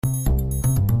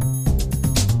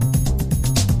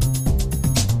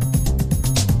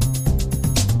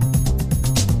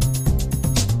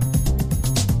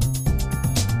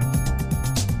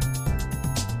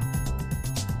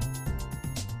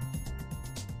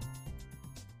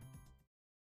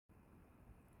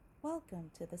Welcome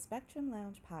to the Spectrum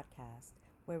Lounge podcast,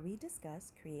 where we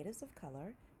discuss creatives of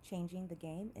color changing the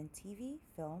game in TV,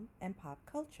 film, and pop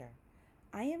culture.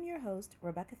 I am your host,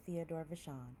 Rebecca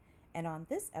Theodore-Vachon, and on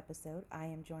this episode, I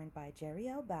am joined by Jerry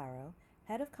L. Barrow,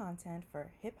 head of content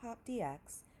for Hip Hop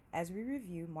DX, as we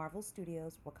review Marvel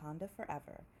Studios Wakanda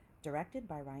Forever, directed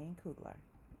by Ryan Coogler.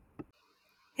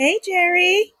 Hey,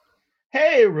 Jerry!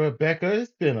 Hey, Rebecca,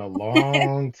 it's been a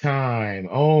long time.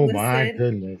 Oh my Listen,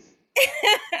 goodness.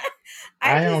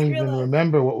 I I don't just even realized.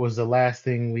 remember what was the last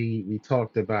thing we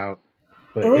talked about,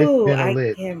 but it's Oh, been a I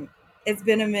lit. can. It's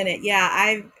been a minute. Yeah,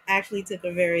 I actually took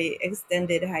a very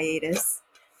extended hiatus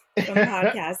from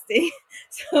podcasting.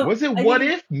 So Was it I What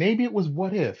think If? Maybe it was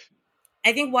What If.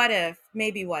 what if,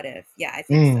 maybe what if. Yeah, I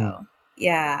think Mm, so.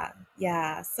 Yeah,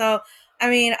 yeah. So I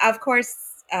mean, of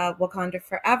course, Wakanda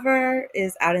Forever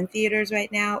is out in theaters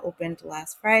right now. Opened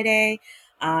last Friday.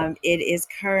 It is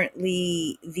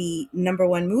currently the number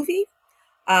one movie.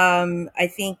 I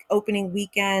think opening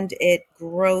weekend it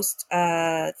grossed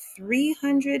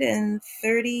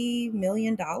 $330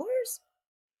 million, mm.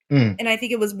 and I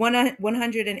think it was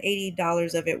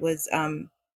 $180 of it was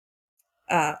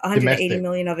 180 Domestic.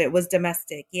 million of it was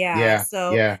domestic. Yeah, Yeah,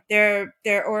 so yeah. they're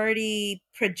already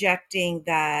projecting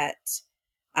that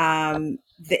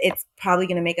it's probably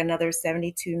going to make another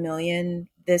 72 million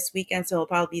this weekend, so it'll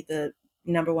probably be the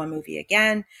number one movie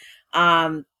again.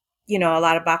 um a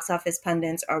lot of box office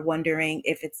pundits are wondering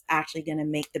if it's actually going to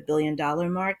make the $1 billion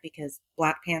mark, because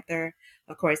Black Panther,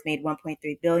 of course, made 1.3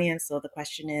 billion. So the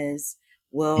question is,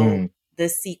 will Mm. the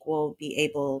sequel be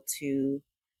able to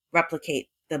replicate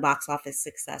the box office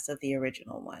success of the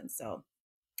original one? So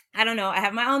I don't know. I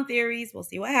have my own theories. We'll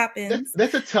see what happens.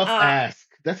 That's a tough Uh, ask.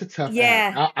 That's a tough ask.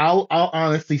 yeah. I'll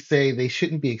honestly say they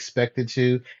shouldn't be expected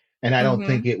to, and I don't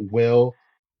think Mm-hmm. it will.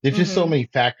 There's just so Mm-hmm. many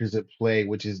factors at play,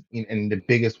 which is, and the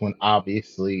biggest one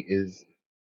obviously is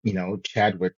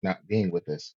Chadwick not being with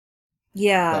us. But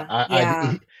Yeah.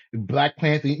 Yeah. Black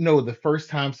Panther, the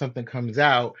first time something comes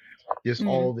out, there's Mm-hmm.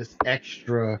 all this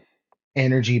extra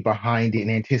energy behind it and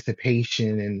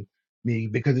anticipation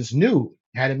because it's new,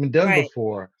 hadn't been done Right.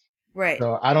 before. Right.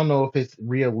 So I don't know if it's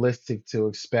realistic to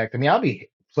expect. I mean, I'll be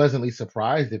pleasantly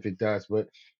surprised if it does, but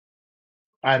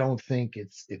I don't think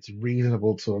it's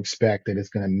reasonable to expect that it's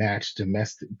going to match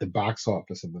the box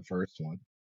office of the first one.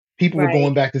 People were Right.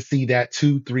 going back to see that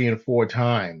two, three, and four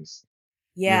times.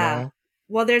 You Yeah. know,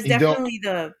 Well, there's you don't. definitely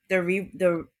the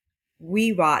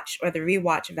rewatch, or the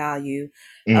rewatch value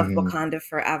of Hmm. Wakanda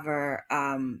Forever.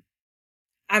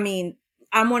 I mean,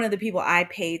 I'm one of the people I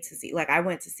paid to see. Like, I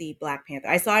went to see Black Panther.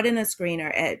 I saw it in a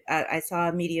screener. I saw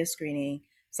a media screening,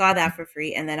 saw that for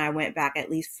free, and then I went back at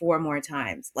least four more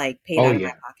times, like paid Oh out of my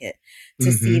yeah. pocket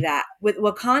to see Hmm. that. With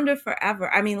Wakanda Forever,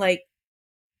 I mean, like,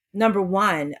 number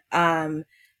one,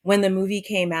 when the movie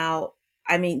came out,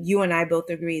 I mean, you and I both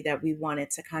agreed that we wanted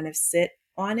to kind of sit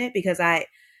on it, because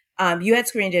you had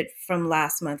screened it from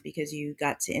last month because you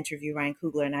got to interview Ryan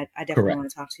Coogler, and I definitely Correct. want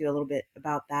to talk to you a little bit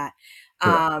about that.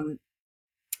 Correct. Um,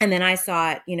 and then I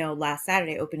saw it, last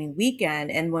Saturday opening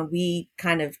weekend. And when we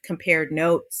kind of compared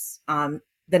notes,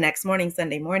 the next morning,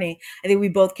 Sunday morning, I think we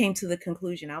both came to the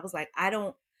conclusion. I was like, I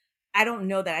don't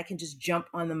know that I can just jump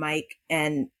on the mic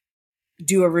and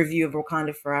do a review of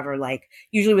Wakanda Forever. Like,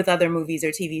 usually with other movies or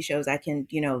TV shows, I can,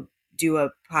 do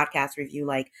a podcast review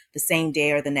like the same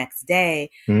day or the next day.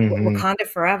 Hmm. Wakanda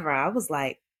Forever, I was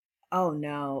like, oh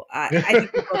no. I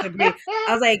think we both agree.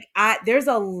 I was like, there's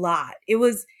a lot. It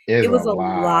was Is it a was a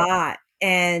lot. lot.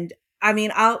 And I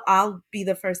mean, I'll be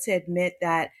the first to admit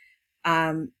that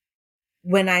um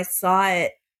when I saw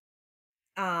it,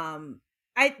 I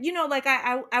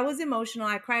was emotional.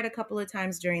 I cried a couple of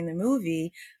times during the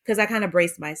movie because I kind of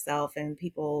braced myself, and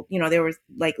people, there were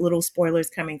like little spoilers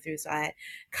coming through, so I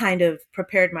kind of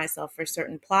prepared myself for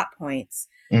certain plot points.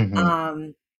 Hmm.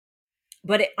 um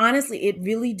but honestly, it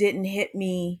really didn't hit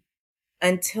me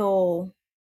until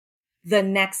the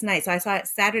next night. So I saw it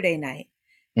Saturday night,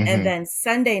 and Hmm. then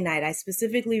Sunday night, I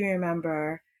specifically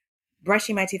remember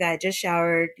brushing my teeth. I had just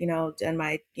showered, done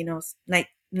my,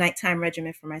 nighttime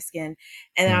regimen for my skin.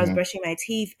 And then I was Hmm. brushing my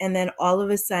teeth. And then all of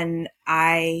a sudden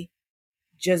I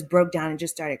just broke down and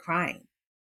just started crying.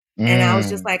 And I was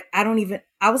just Mm. like,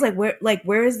 I was like,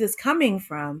 where is this coming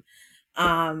from?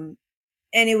 Um,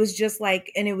 and it was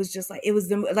like,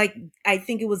 I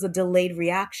think it was a delayed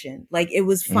reaction. Like, it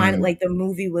was fine. Mm. Like, the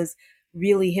movie was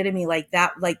really hitting me like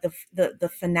that. Like the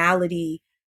finality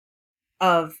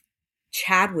of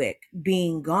Chadwick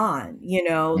being gone,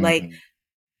 like, Hmm.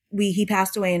 he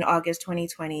passed away in August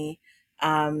 2020.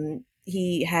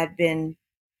 He had been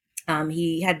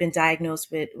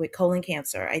diagnosed with colon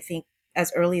cancer, I think,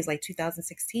 as early as like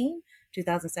 2016.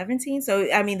 2017.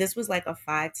 So I mean, this was like a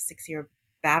 5 to 6 year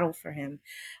battle for him.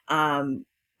 And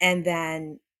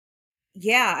then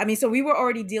yeah, I mean, so we were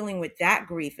already dealing with that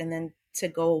grief, and then to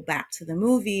go back to the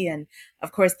movie, and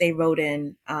of course they wrote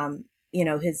in,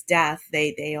 his death.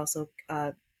 They also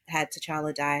had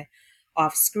T'Challa die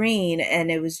off screen, and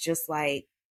it was just like,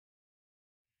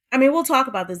 I mean, we'll talk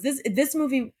about this. This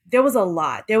movie, there was a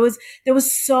lot. There was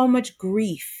so much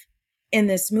grief in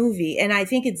this movie, and I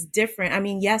think it's different. I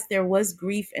mean, yes, there was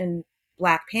grief in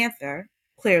Black Panther,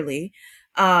 clearly.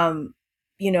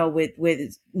 With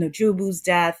Najubu's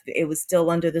death, it was still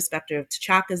under the specter of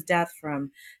T'Chaka's death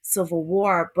from Civil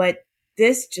War, but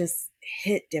this just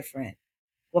hit different.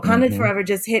 Wakanda Mm-hmm. Forever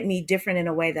just hit me different in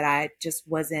a way that I just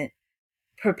wasn't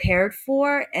prepared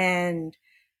for, and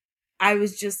I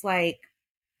was just like,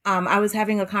 I was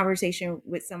having a conversation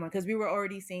with someone because we were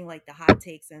already seeing like the hot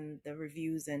takes and the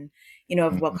reviews and,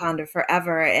 of Mm-hmm. Wakanda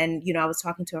Forever. And, I was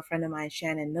talking to a friend of mine,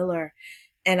 Shannon Miller,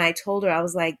 and I told her, I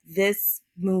was like, this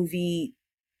movie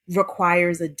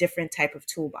requires a different type of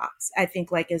toolbox. I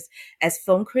think like as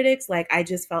film critics, like I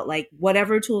just felt like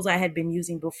whatever tools I had been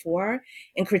using before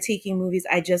in critiquing movies,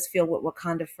 I just feel with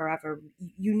Wakanda Forever,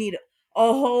 you need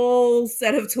a whole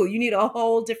set of tools. You need a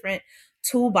whole different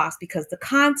toolbox because the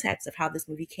context of how this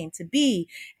movie came to be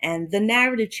and the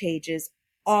narrative changes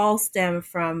all stem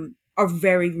from a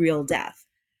very real death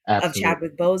of Absolutely.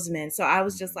 Chadwick Boseman. So I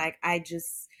was just Mm-hmm. like,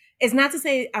 it's not to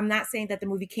say, I'm not saying that the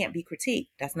movie can't be critiqued.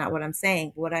 That's not what I'm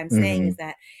saying. What I'm saying Mm-hmm. is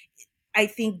that I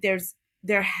think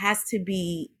there has to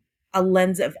be a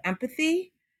lens of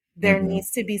empathy. There Mm-hmm. needs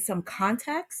to be some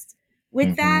context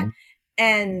with that. Mm-hmm.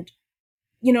 And,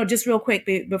 just real quick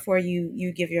before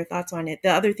you give your thoughts on it, the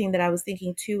other thing that I was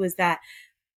thinking too is that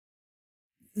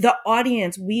the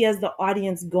audience, we as the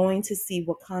audience going to see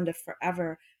Wakanda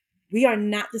Forever, we are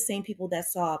not the same people that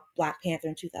saw Black Panther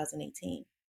in 2018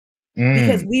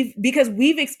 because Mm.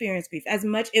 we've experienced grief as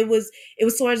much. It was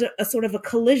sort of a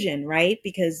collision, right?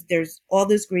 Because there's all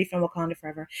this grief in Wakanda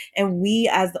Forever, and we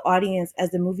as the audience,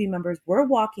 as the movie members, we're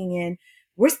walking in,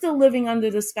 we're still living under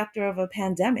the specter of a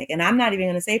pandemic, and I'm not even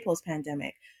going to say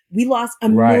post-pandemic. We lost a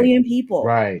Right. million people.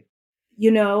 Right.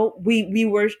 We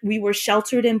were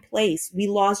sheltered in place. We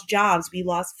lost jobs, we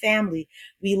lost family,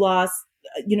 we lost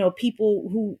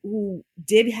people who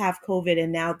did have COVID,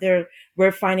 and now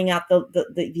we're finding out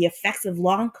the effects of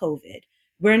long COVID.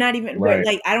 We're Right.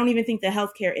 like, I don't even think the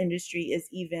healthcare industry is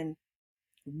even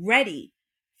ready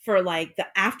for like the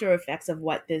after effects of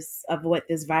what this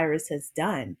virus has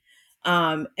done.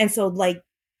 And so like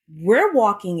we're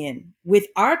walking in with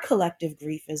our collective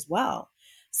grief as well.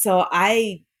 So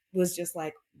I was just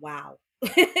like, wow.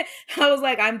 I was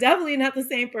like, I'm definitely not the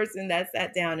same person that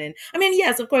sat down, and I mean,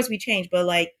 yes, of course we change, but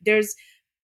like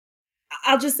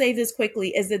I'll just say this quickly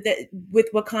is that with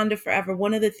Wakanda Forever,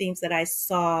 one of the themes that I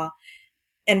saw,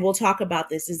 and we'll talk about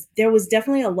this, is there was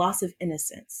definitely a loss of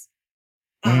innocence.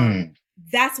 um Mm.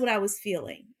 that's what I was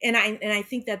feeling, and I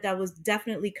think that was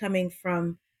definitely coming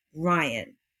from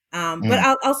Ryan. But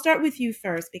Mm. I'll start with you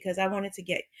first because I wanted to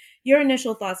get your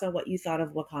initial thoughts on what you thought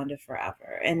of Wakanda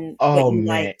Forever and what Oh you man,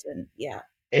 liked, and yeah.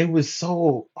 it was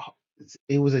so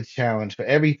it was a challenge for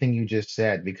everything you just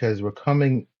said because we're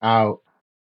coming out,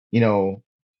 you know,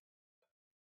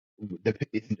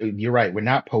 you're right, we're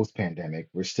not post-pandemic.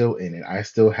 We're still in it. I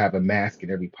still have a mask in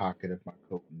every pocket of my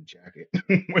coat and jacket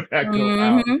when I go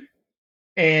out. Hmm.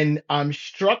 And I'm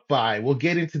struck by, we'll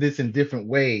get into this in different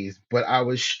ways, but I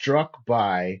was struck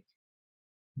by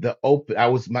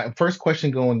my first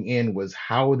question going in was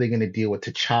how are they going to deal with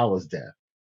T'Challa's death?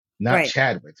 Not Right.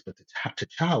 Chadwick's, but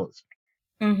T'Challa's.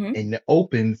 Hmm. And it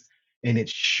opens and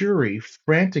it's Shuri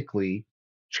frantically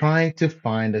trying to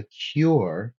find a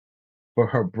cure for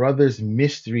her brother's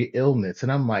mystery illness.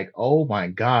 And I'm like, oh my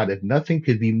God, if nothing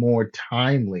could be more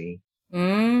timely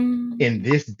in Mm.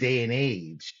 this day and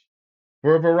age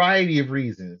for a variety of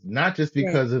reasons, not just Right.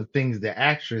 because of things the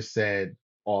actress said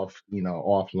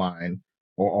offline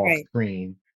or off Right.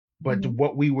 screen, but Hmm.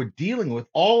 what we were dealing with.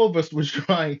 All of us was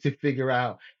trying to figure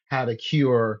out how to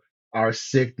cure our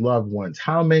sick loved ones.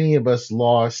 How many of us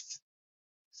lost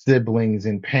siblings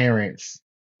and parents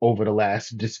over the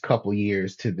last just couple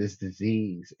years to this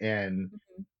disease? And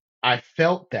I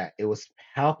felt that it was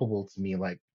palpable to me,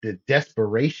 like the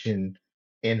desperation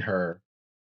in her.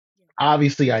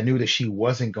 Obviously, I knew that she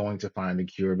wasn't going to find a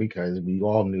cure because we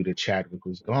all knew that Chadwick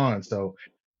was gone. So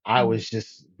I Hmm. was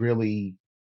just really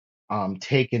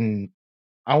taken,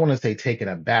 I want to say taken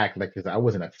aback, like because I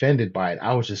wasn't offended by it.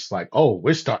 I was just like, oh,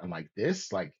 we're starting like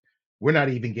this. Like we're not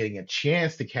even getting a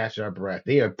chance to catch our breath.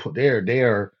 They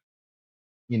are,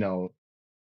 you know,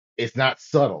 it's not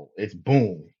subtle. It's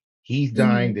boom. He's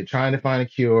dying. Hmm. They're trying to find a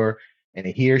cure. and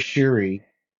here's Shuri,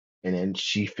 and then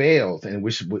she fails, and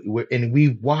and we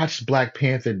watched Black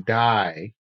Panther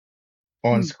die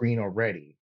on Mm. screen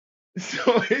already.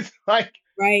 So it's like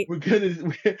Right.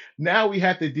 now we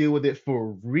have to deal with it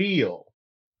for real.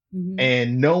 Mm-hmm.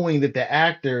 And knowing that the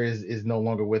actor is no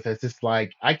longer with us, it's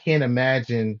like I can't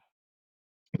imagine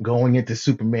going into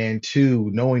Superman 2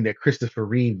 knowing that Christopher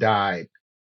Reeve died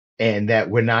and that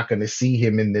we're not going to see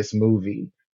him in this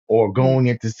movie, or Mm. going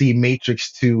in to see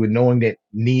Matrix 2 and knowing that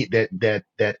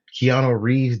Keanu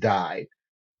Reeves died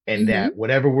and Mm-hmm. that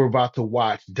whatever we're about to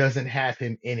watch doesn't have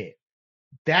him in it.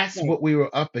 That's Right. what we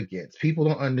were up against. People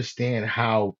don't understand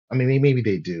how, I mean, maybe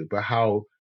they do, but how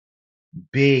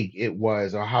big it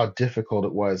was or how difficult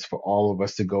it was for all of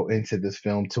us to go into this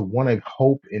film to want to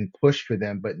hope and push for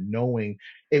them, but knowing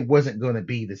it wasn't going to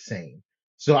be the same.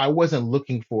 So I wasn't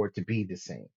looking for it to be the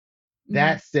same. Mm-hmm.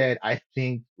 That said, I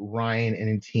think Ryan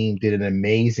and the team did an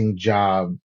amazing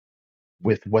job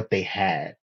with what they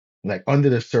had. Like under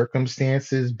the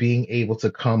circumstances, being able to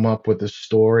come up with a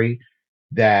story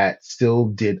that still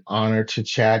did honor to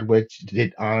Chadwick,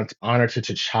 did honor to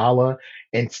T'Challa,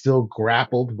 and still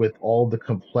grappled with all the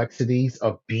complexities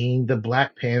of being the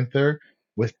Black Panther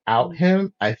without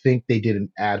him. I think they did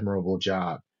an admirable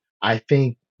job. I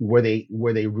think where they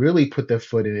really put their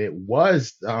foot in it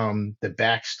was the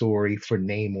backstory for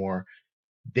Namor.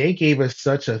 They gave us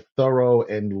such a thorough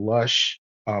and lush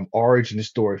origin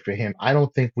story for him. I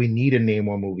don't think we need a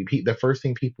Namor movie. The first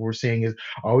thing people were saying is,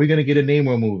 "Are we going to get a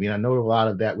Namor movie?" And I know a lot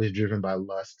of that was driven by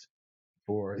lust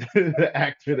for the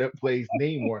actor that plays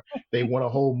Namor. They want a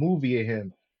whole movie of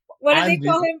him. What do they I'm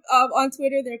call just him on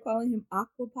Twitter? They're calling him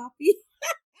Aqua Poppy.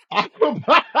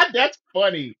 that's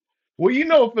funny.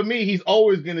 Well, for me, he's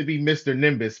always going to be Mr.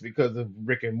 Nimbus because of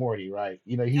Rick and Morty, right?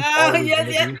 He's Oh always yes, going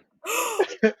to yes. be.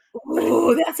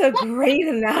 Oh, that's a great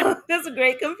That's a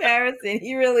great comparison.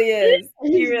 He really is.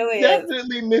 He He's really is.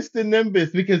 definitely Mr. Nimbus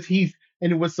because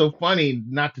and it was so funny,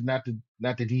 not to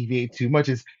deviate too much,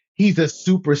 is he's a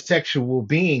super sexual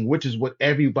being, which is what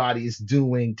everybody is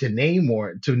doing to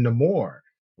Namor,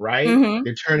 right? Mm-hmm.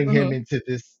 They're turning him Mm-hmm. into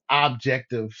this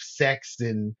object of sex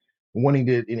and wanting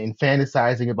to and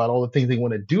fantasizing about all the things they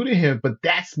want to do to him, but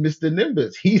that's Mr.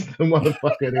 Nimbus. He's the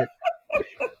motherfucker that.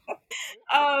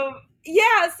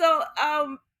 Yeah. So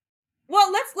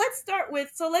well, let's start with.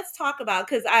 So let's talk about,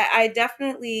 because I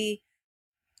definitely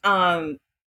um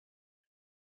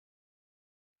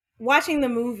watching the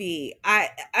movie. I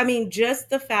mean, just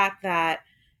the fact that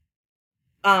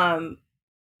um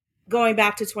going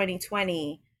back to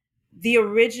 2020, the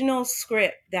original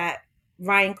script that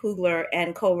Ryan Coogler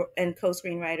and co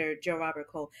screenwriter Joe Robert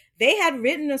Cole, they had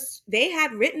written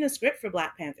a script for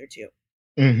Black Panther 2.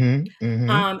 Mm-hmm.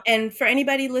 Mm-hmm. And for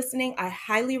anybody listening, I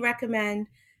highly recommend,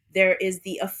 there is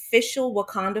the official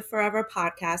Wakanda Forever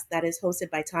podcast that is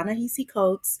hosted by Ta-Nehisi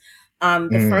Coates.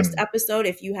 The first Mm. episode,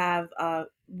 if you have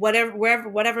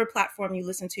whatever platform you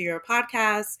listen to your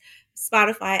podcast,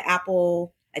 Spotify,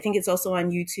 Apple, I think it's also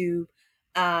on YouTube.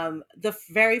 The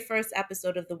very first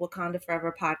episode of the Wakanda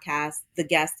Forever podcast, the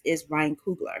guest is Ryan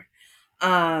Coogler.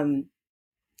 Um,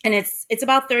 and it's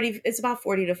about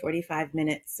 40 to 45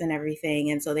 minutes and everything,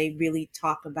 and so they really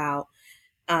talk about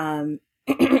um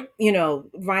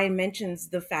Ryan mentions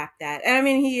the fact that, and I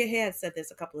mean, he had said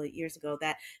this a couple of years ago,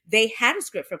 that they had a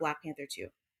script for Black Panther 2.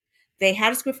 They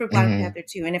had a script for Black Mm-hmm. Panther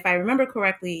 2, and if I remember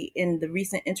correctly, in the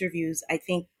recent interviews, I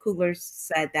think Coogler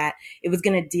said that it was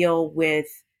going to deal with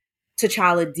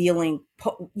T'Challa dealing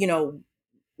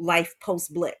life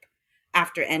post blip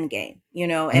after Endgame,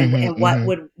 and Mm-hmm. what Mm-hmm.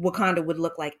 would Wakanda would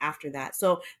look like after that.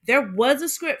 So there was a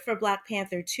script for Black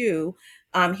Panther 2.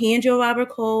 He and Joe Robert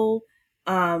Cole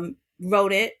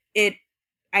wrote it.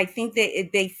 I think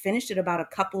they finished it about a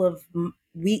couple of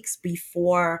weeks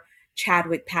before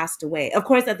Chadwick passed away. Of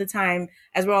course, at the time,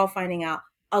 as we're all finding out,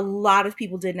 a lot of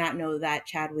people did not know that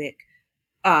Chadwick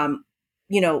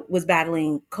was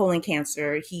battling colon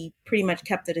cancer. He pretty much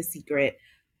kept it a secret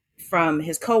from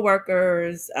his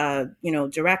coworkers,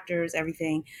 directors,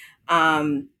 everything.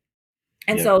 Um,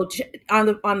 and Yeah. so on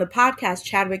the podcast,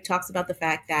 Chadwick talks about the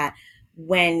fact that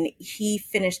when he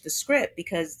finished the script,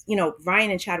 because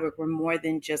Ryan and Chadwick were more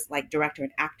than just like director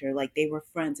and actor, like they were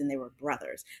friends and they were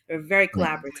brothers. They were very Mm.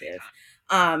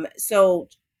 collaborative. So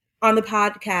on the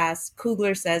podcast,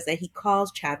 Coogler says that he called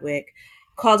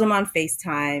him on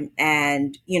FaceTime,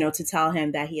 and to tell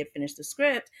him that he had finished the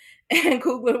script. And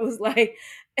Coogler was like,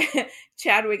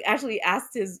 Chadwick actually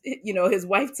asked his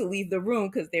wife to leave the room,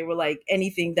 because they were like,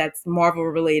 anything that's Marvel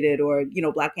related or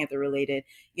Black Panther related,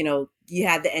 you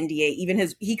had the NDA. Even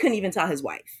he couldn't even tell his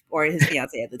wife or his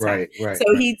fiance at the time. Right. Right. So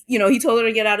he told her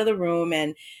to get out of the room,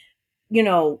 and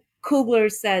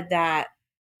Coogler said that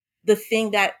the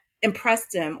thing that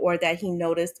impressed him or that he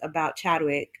noticed about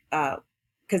Chadwick,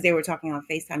 because they were talking on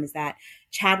FaceTime, is that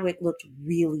Chadwick looked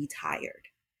really tired.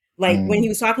 Like when he Mm,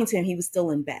 was talking to him, he was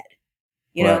still in bed,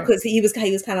 right. because he was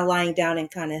kind of lying down and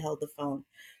kind of held the phone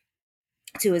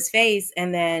to his face.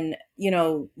 And then,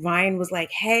 Ryan was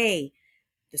like, "Hey,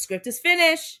 the script is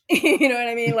finished." You know what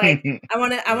I mean? Like, I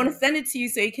want to Yeah. send it to you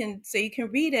so you can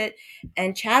read it.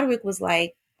 And Chadwick was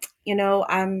like,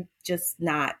 I'm just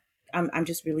not. I'm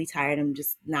just really tired. I'm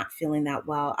just not feeling that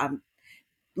well.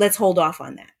 Let's hold off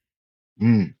on that.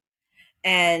 Mm,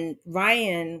 And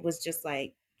Ryan was just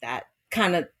like that,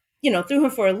 kind of, threw him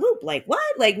for a loop. Like,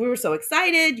 what? Like, we were so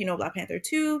excited, Black Panther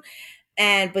 2.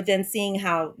 But then seeing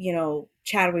how,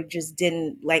 Chadwick just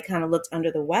didn't, like, kind of looked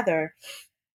under the weather,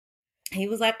 he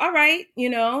was like, all right, he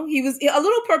was a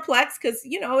little perplexed because,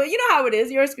 you know how it is.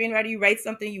 You're a screenwriter, you write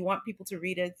something, you want people to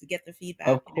read it to get the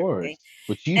feedback of and everything. course.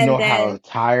 But you And know then, how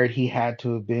tired he had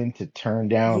to have been to turn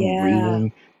down yeah,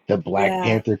 reading the Black yeah,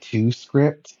 Panther 2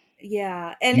 script.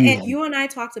 yeah. And You you and I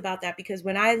talked about that because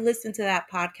when I listened to that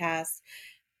podcast,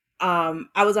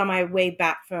 I was on my way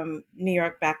back from New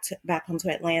York back home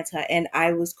to Atlanta, and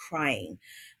I was crying,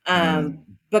 um,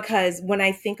 mm, because when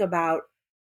I think about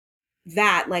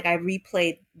that, like, I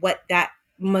replayed what that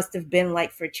must have been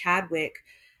like for Chadwick.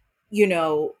 You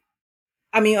know,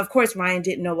 I mean, of course, Ryan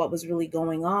didn't know what was really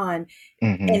going on, and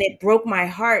hmm it broke my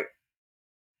heart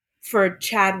for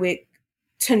Chadwick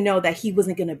to know that he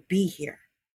wasn't going to be here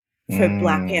for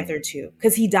Black mm, Panther 2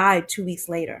 because he died 2 weeks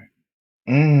later.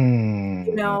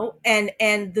 mm,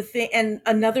 And the thing, and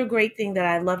another great thing that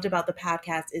I loved about the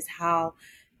podcast is how,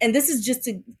 and this is just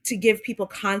to give people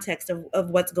context of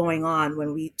what's going on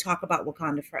when we talk about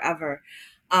Wakanda Forever.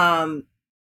 um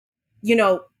you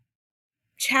know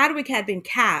Chadwick had been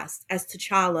cast as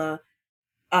T'Challa,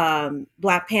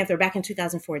 Black Panther, back in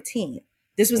 2014.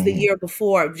 This was the hmm year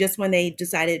before, just when they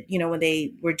decided, when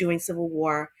they were doing Civil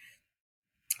War.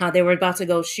 They were about to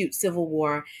go shoot Civil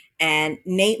War, and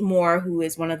Nate Moore, who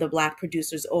is one of the Black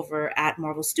producers over at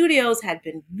Marvel Studios, had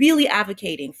been really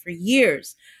advocating for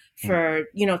years for,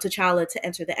 T'Challa to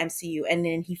enter the MCU. And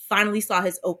then he finally saw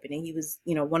his opening. He was,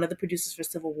 one of the producers for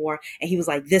Civil War, and he was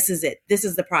like, "This is it. This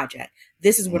is the project.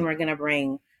 This is when we're going to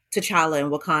bring T'Challa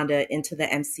and Wakanda into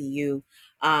the MCU."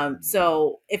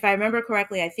 So, if I remember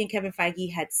correctly, I think Kevin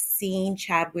Feige had seen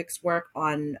Chadwick's work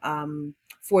on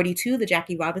 42, the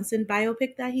Jackie Robinson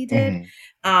biopic that he did. hmm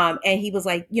And he was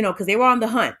like, because they were on the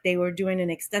hunt. They were doing an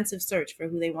extensive search for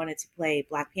who they wanted to play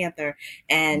Black Panther.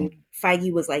 And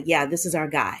Feige was like, yeah, this is our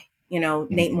guy.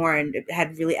 Nate hmm Moore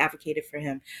had really advocated for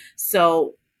him.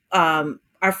 So,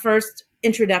 our first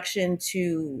introduction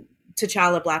to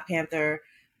T'Challa, Black Panther,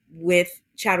 with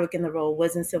Chadwick in the role,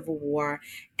 was in Civil War.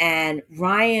 And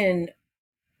Ryan,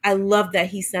 I love that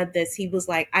he said this. He was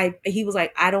like, I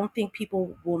don't think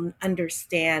people will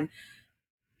understand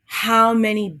how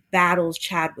many battles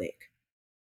Chadwick,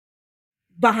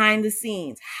 behind the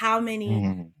scenes, how many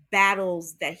hmm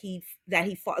battles that he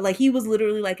fought. Like, he was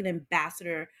literally like an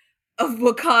ambassador of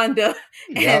Wakanda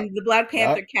Yep. and the Black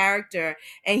Panther Yep. character.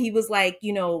 And he was like,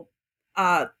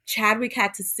 Chadwick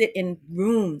had to sit in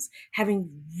rooms having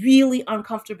really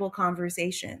uncomfortable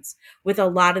conversations with a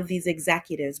lot of these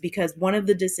executives, because one of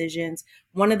the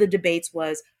debates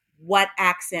was, what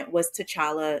accent was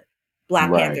T'Challa, Black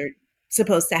Right. Panther,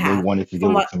 supposed to They have? wanted to go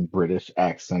From with what some British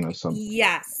accent or something.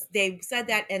 Yes, they said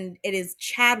that, and it is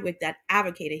Chadwick that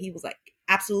advocated. He was like,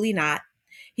 absolutely not.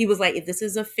 He was like, if this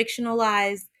is a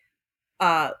fictionalized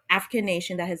African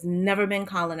nation that has never been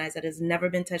colonized, that has never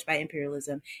been touched by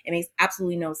imperialism, it makes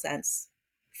absolutely no sense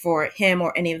for him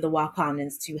or any of the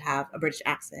Wakandans to have a British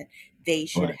accent. They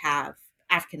should Right. have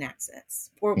African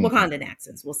accents, or hmm Wakandan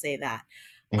accents. We'll say that.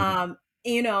 hmm Um,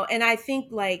 and I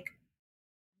think, like,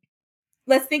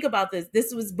 let's think about this.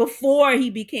 This was before he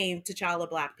became T'Challa,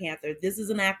 Black Panther. This is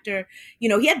an actor,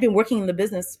 he had been working in the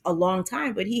business a long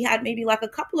time, but he had maybe like a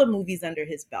couple of movies under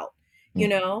his belt,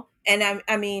 hmm And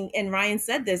I mean, and Ryan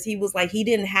said this. He was like, he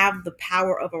didn't have the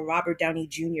power of a Robert Downey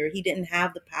Jr. He didn't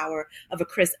have the power of a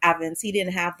Chris Evans. He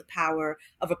didn't have the power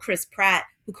of a Chris Pratt,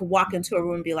 who could walk into a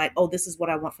room and be like, "Oh, this is what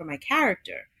I want for my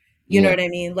character." You know what Yeah. I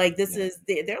mean? Like, this Yeah. is,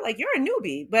 they're like, "You're a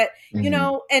newbie," but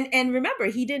hmm and remember,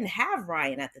 he didn't have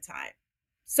Ryan at the time.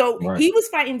 So Right. he was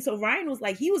fighting. So Ryan was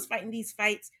like, he was fighting these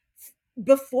fights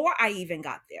before I even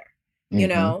got there,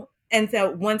 hmm And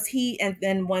so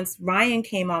once Ryan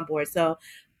came on board. So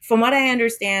from what I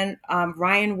understand,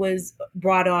 Ryan was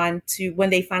brought on to, when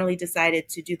they finally decided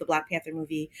to do the Black Panther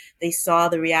movie. They saw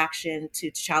the reaction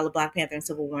to T'Challa, Black Panther, and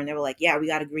Civil War, and they were like, "Yeah, we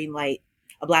got a green light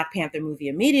a Black Panther movie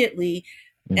immediately."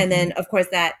 And Hmm. then, of course,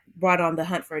 that brought on the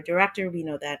hunt for a director. We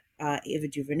know that Ava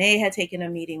DuVernay had taken a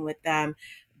meeting with them,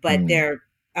 but Hmm.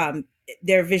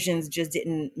 their visions just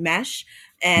didn't mesh.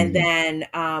 And Hmm. then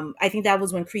I think that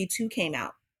was when Creed 2 came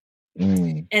out.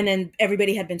 Hmm. And then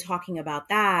everybody had been talking about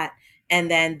that. And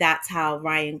then that's how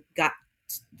Ryan got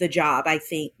the job. I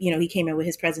think, he came in with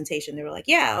his presentation. They were like,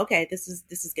 yeah, okay, this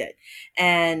is good.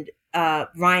 And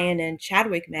Ryan and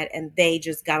Chadwick met and they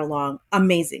just got along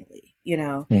amazingly.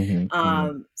 Hmm.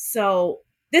 Hmm. So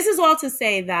this is all to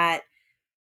say that,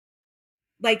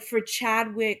 like, for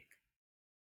Chadwick,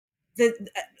 the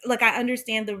like, I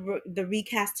understand the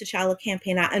recast T'Challa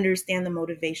campaign. I understand the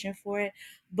motivation for it,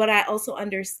 but I also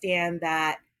understand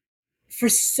that for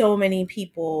so many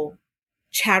people,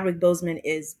 Chadwick Boseman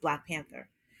is Black Panther.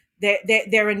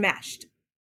 They're enmeshed.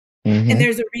 And Hmm.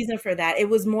 there's a reason for that. It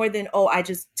was more than, oh, I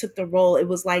just took the role. It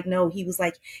was no, he was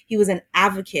an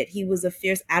advocate. He was a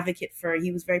fierce advocate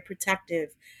he was very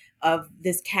protective of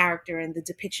this character and the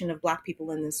depiction of Black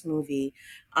people in this movie.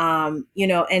 And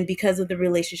because of the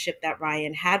relationship that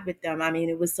Ryan had with them, I mean,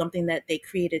 it was something that they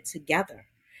created together.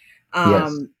 Yes.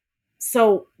 Um,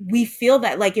 so we feel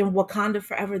that, like, in Wakanda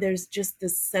Forever, there's just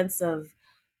this sense of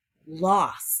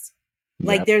loss.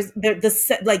 Like, Yep.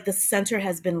 the center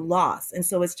has been lost, and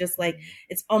so it's just like,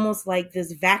 it's almost like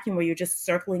this vacuum where you're just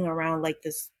circling around, like,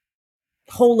 this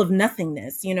hole of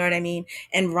nothingness. You know what I mean?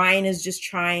 And Ryan is just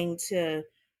trying to,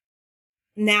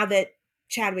 now that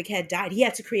Chadwick had died, he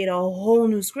had to create a whole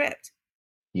new script.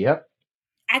 Yep.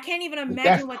 I can't even That's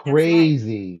imagine what that's like.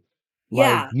 crazy. Like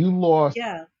Yeah, you lost,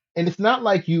 yeah. and it's not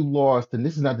like you lost, and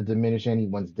this is not to diminish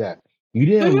anyone's death. You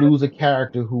didn't Hmm. lose a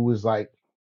character who was like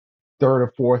third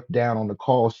or fourth down on the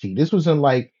call sheet. This wasn't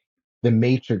like the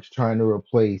Matrix trying to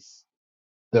replace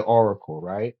the Oracle,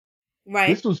 right? Right.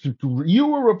 This was you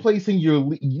were replacing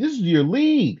this is your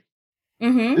lead.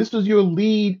 Hmm. This was your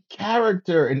lead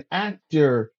character, an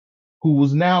actor who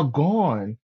was now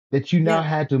gone that you now Yep.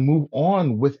 had to move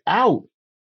on without.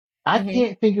 I Hmm.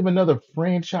 can't think of another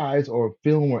franchise or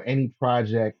film or any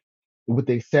project, with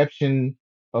the exception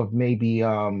of maybe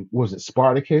was it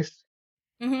Spartacus,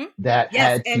 Hmm. that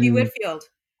Yes, Andy Whitfield.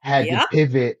 had to Yep.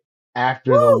 pivot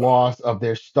after the Woo. loss of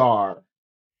their star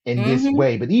in this Hmm.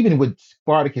 way. But even with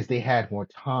Spartacus, they had more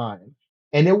time.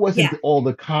 And it wasn't Yeah. all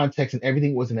the context and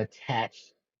everything wasn't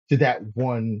attached to that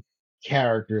one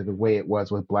character the way it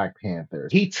was with Black Panther.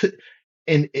 He took,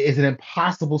 and as an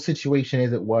impossible situation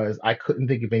as it was, I couldn't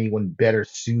think of anyone better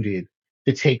suited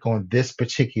to take on this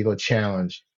particular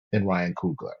challenge than Ryan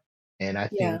Coogler. And I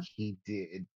think Yeah. he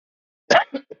did,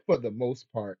 for the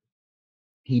most part,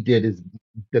 he did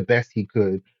the best he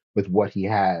could with what he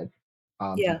had.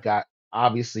 He Yeah. got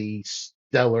obviously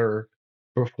stellar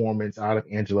performance out of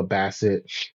Angela Bassett.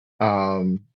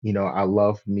 I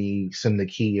love me some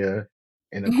Nakia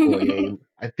and Okoye.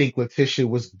 I think Letitia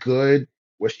was good.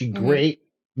 Was she Hmm. great?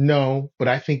 No, but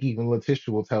I think even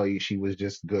Letitia will tell you she was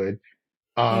just good.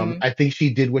 Hmm. I think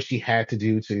she did what she had to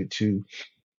do to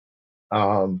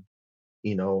um,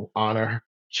 honor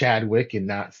Chadwick and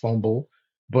not fumble.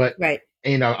 But Right.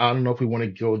 I don't know if we want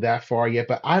to go that far yet.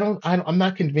 But I'm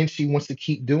not convinced she wants to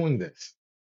keep doing this.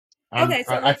 Okay,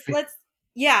 so I think,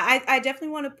 yeah, I definitely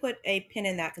want to put a pin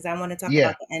in that because I want to talk yeah,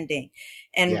 about the ending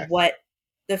and yes, what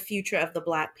the future of the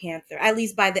Black Panther, at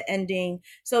least by the ending.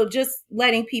 So just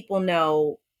letting people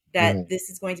know that mhm. this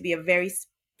is going to be a very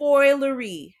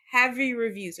spoilery, heavy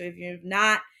review. So if you've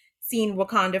not seen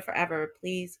Wakanda Forever,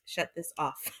 please shut this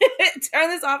off. Turn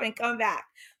this off and come back.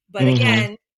 But Mhm.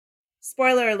 again,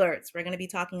 spoiler alerts, we're going to be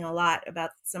talking a lot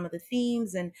about some of the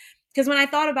themes. And because when I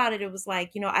thought about it, it was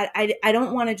like, I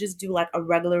don't want to just do like a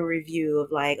regular review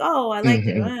of like, oh, I liked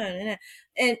it, Mhm.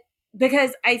 and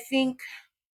because I think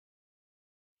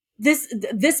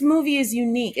this movie is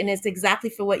unique, and it's exactly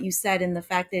for what you said, in the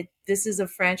fact that this is a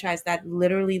franchise that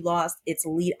literally lost its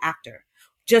lead actor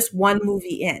just one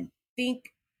movie in. I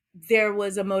think there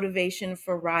was a motivation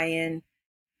for Ryan,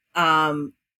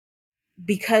 um,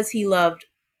 because he loved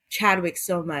Chadwick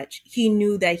so much. He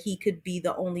knew that he could be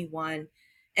the only one,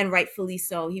 and rightfully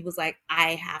so. He was like,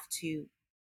 I have to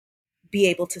be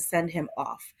able to send him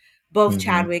off, both Mhm.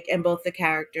 Chadwick and both the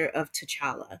character of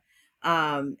T'Challa.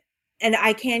 Um, and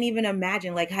I can't even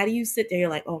imagine, like, how do you sit there? You're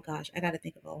like, oh gosh, I got to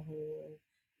think of a whole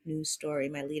new story.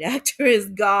 My lead actor is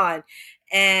gone.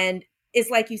 And it's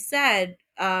like you said,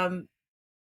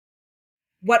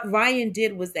 what Ryan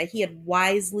did was that he had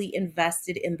wisely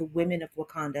invested in the women of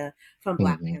Wakanda from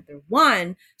Black Mhm. Panther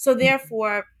 1. So Mhm.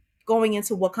 therefore, going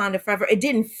into Wakanda Forever, it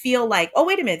didn't feel like, oh,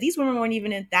 wait a minute, these women weren't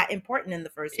even that important in the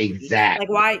first movie. Like, Exactly.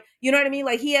 why? You know what I mean?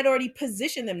 Like, he had already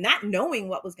positioned them, not knowing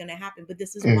what was going to happen, but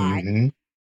this is why Mhm.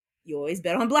 you always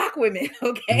bet on Black women,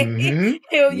 okay? Mm-hmm.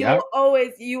 You Yep.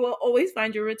 will always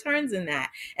find your returns in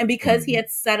that. And because he Mm-hmm. had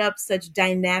set up such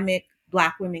dynamic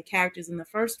Black women characters in the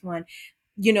first one,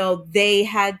 they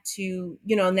had to,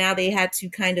 now they had to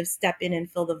kind of step in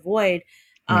and fill the void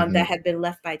Mm-hmm. that had been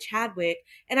left by Chadwick.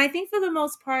 And I think for the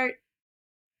most part,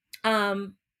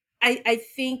 um, I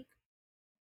think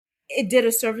it did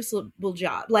a serviceable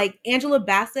job. Like Angela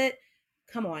Bassett,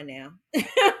 come on now.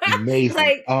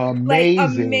 Amazing. like Amazing.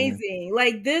 amazing.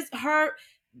 Like this her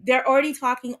they're already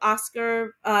talking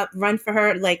Oscar run for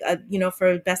her, like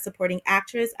for best supporting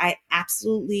actress. I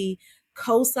absolutely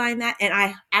co-sign that, and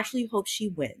I actually hope she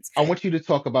wins. I want you to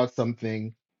talk about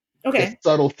something, the Okay.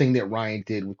 subtle thing that Ryan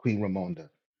did with Queen Ramonda.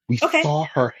 We Okay. saw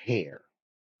her hair.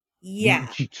 Yeah.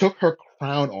 She took her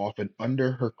crown off, and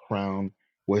under her crown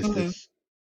was Hmm. this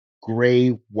gray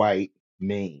white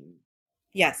mane.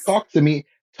 Yes. Talk to me.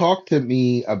 Talk to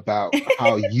me about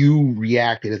how you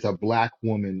reacted as a black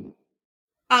woman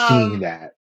seeing um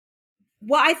that.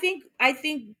 well, I think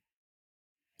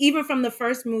even from the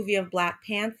first movie of Black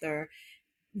Panther,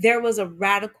 there was a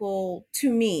radical,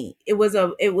 to me, it was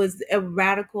a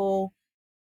radical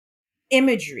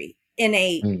imagery in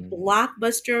a Mm,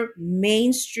 blockbuster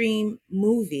mainstream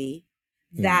movie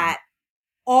mm, that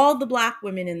all the Black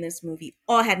women in this movie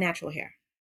all had natural hair,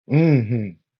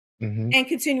 mm-hmm, mm-hmm, and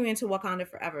continuing to Wakanda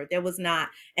Forever. There was not,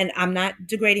 and I'm not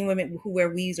degrading women who wear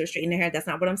weaves or straighten their hair. That's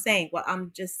not what I'm saying. What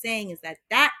I'm just saying is that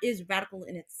that is radical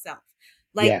in itself.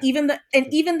 Like yes. even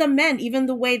the men, even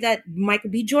the way that Michael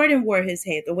B. Jordan wore his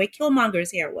hair, the way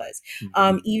Killmonger's hair was,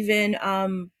 Mm-hmm, even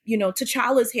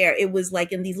T'Challa's hair, it was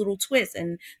like in these little twists,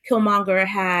 and Killmonger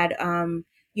had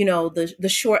the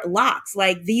short locks.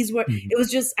 Like these were, mm-hmm, it was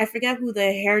just, I forget who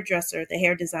the hairdresser, the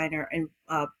hair designer in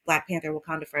Black Panther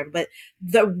Wakanda Forever, but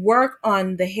the work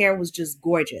on the hair was just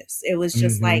gorgeous. It was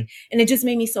just mm-hmm, like, and it just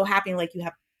made me so happy. Like you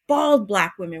have bald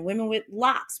Black women, women with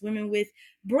locks, women with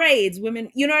braids, women,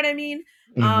 you know what I mean?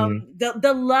 mm-hmm,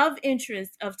 The love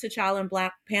interest of T'Challa in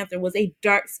Black Panther was a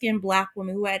dark skinned Black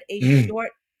woman who had a mm,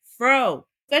 short fro.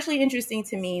 Especially interesting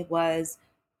to me was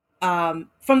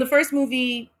from the first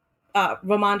movie,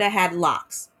 Ramonda had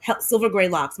locks, silver gray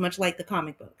locks, much like the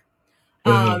comic book.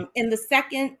 mm-hmm, In the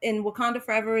second, in Wakanda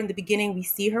Forever, in the beginning, we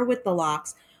see her with the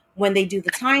locks. When they do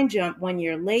the time jump 1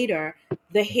 year later,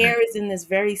 the hair is in this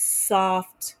very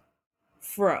soft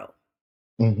fro.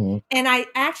 mm-hmm, And I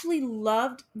actually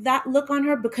loved that look on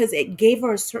her because it gave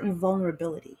her a certain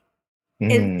vulnerability.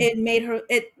 it mm, it made her,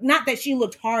 it not that she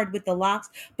looked hard with the locks,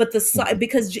 but mm-hmm.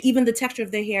 because even the texture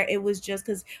of the hair, it was just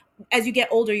because as you get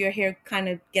older your hair kind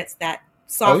of gets that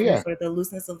Oh softness yeah, or the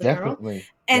looseness of the curl. definitely.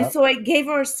 And Yep. so it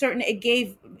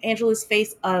gave Angela's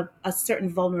face a certain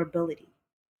vulnerability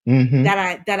Mm-hmm,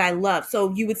 that I love.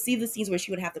 So you would see the scenes where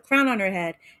she would have the crown on her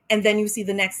head, and then you see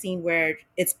the next scene where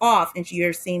it's off and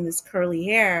you're seeing this curly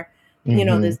hair,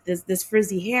 mm-hmm, this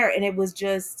frizzy hair, and it was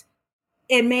just,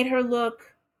 it made her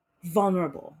look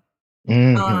vulnerable.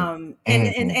 mm-hmm, And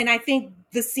mm-hmm. and I think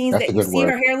the scenes That's that a you good see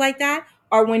her word. hair like that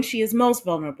are when she is most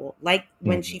vulnerable, like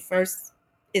when Mm-hmm, she first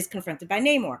is confronted by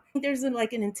Namor. I think there's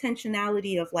like an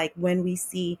intentionality of like when we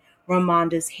see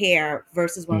Ramonda's hair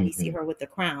versus when we see mm-hmm. her with the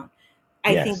crown.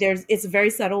 I think Yes. it's very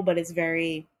subtle, but it's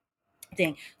very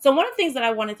thing. So one of the things that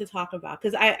I wanted to talk about,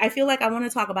 because I feel like I want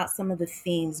to talk about some of the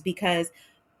themes, because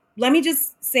let me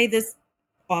just say this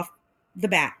off the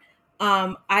bat.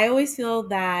 I always feel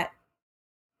that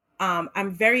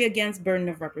I'm very against burden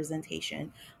of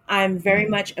representation. I'm very Mm,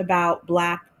 much about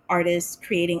Black artists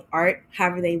creating art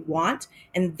however they want,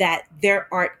 and that their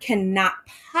art cannot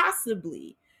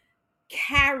possibly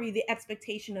carry the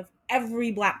expectation of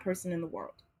every Black person in the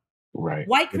world. right.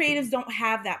 White Agreed. creatives don't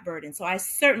have that burden, so I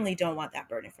certainly don't want that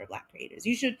burden for Black creators.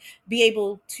 You should be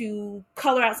able to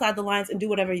color outside the lines and do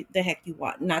whatever the heck you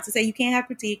want. Not to say you can't have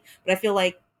critique, but I feel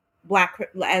like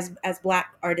as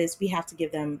Black artists, we have to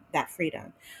give them that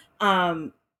freedom.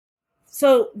 Um,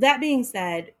 so that being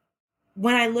said,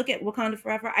 when I look at Wakanda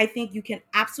Forever, I think you can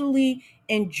absolutely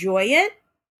enjoy it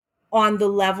on the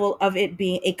level of it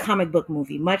being a comic book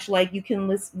movie, much like you can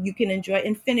enjoy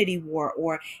Infinity War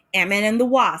or Ant-Man and the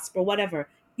Wasp or whatever.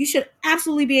 You should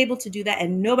absolutely be able to do that,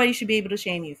 and nobody should be able to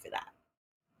shame you for that.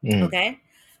 Mm, Okay,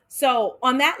 so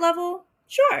on that level,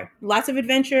 sure, lots of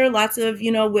adventure, lots of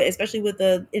especially with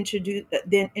the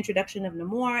introduction of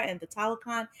Namor and the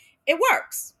Talokan, it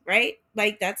works, right?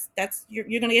 Like that's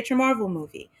you're gonna get your Marvel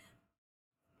movie.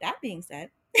 That being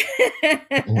said,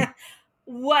 mm,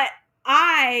 what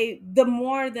the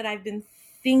more that I've been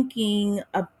thinking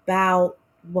about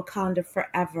Wakanda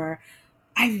Forever,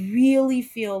 I really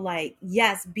feel like,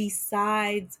 yes,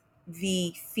 besides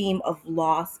the theme of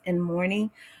loss and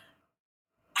mourning,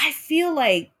 I feel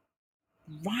like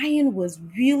Ryan was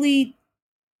really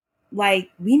like,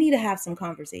 we need to have some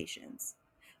conversations.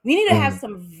 We need to have Mm,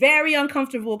 some very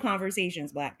uncomfortable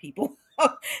conversations, Black people.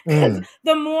 Because mm.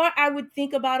 the more I would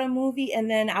think about a movie, and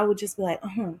then I would just be like,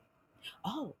 oh,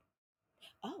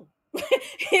 oh, and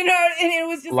it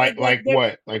was just like Like there.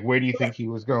 what? Like where do you think he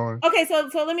was going? Okay, so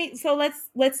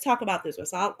let's talk about this one.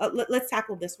 So let's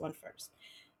tackle this one first.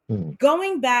 Mm,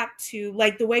 Going back to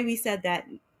like the way we said that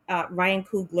Ryan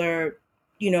Coogler,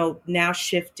 now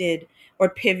shifted or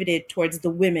pivoted towards the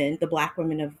women, the Black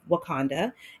women of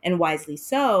Wakanda, and wisely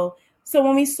so. So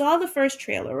when we saw the first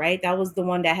trailer, right, that was the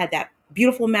one that had that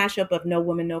beautiful mashup of No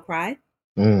Woman, No Cry.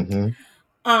 mm-hmm.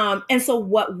 And so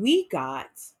what we got,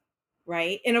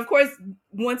 right, and of course,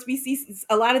 once we see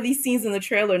a lot of these scenes in the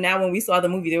trailer, now when we saw the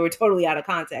movie, they were totally out of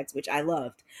context, which I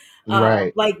loved.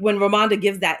 Right, Like when Ramonda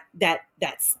gives that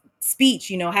speech,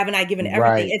 haven't I given everything?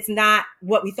 right, It's not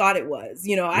what we thought it was.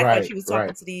 I thought right, she was talking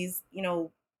right. to these,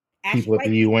 ashy People at the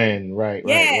white people. UN. Right,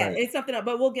 right, Yeah, right. it's something else,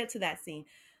 but we'll get to that scene.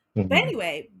 But Mm-hmm.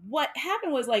 anyway, what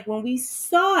happened was like when we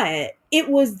saw it, it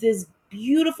was this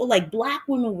beautiful, like Black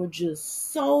women were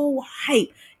just so hype.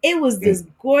 It was this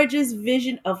gorgeous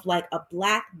vision of like a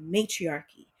Black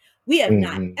matriarchy. We have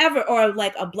not Mm-hmm. ever, or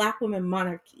like a Black woman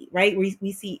monarchy, right?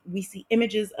 We see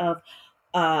images of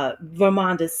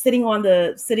Vermonda sitting on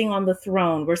the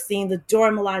throne. We're seeing the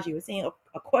Dora Milaje. We're seeing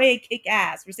Okoye kick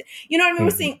ass. We're seeing, what I mean? We're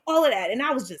Mm-hmm. seeing all of that, and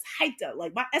I was just hyped up.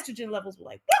 Like my estrogen levels were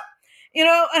like, and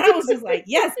I was just like,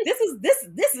 yes, this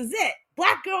is it.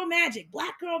 Black girl magic,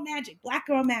 black girl magic, black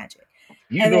girl magic.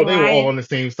 You And know then they were all Ryan on the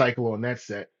same cycle on that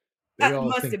set. They all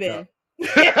must have synced been,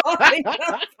 up. all synced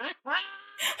up,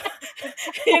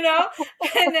 you know.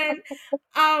 And then,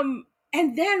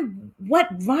 and then what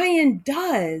Ryan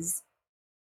does,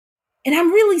 and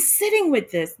I'm really sitting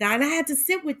with this now, and I had to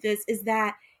sit with this, is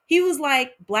that he was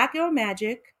like black girl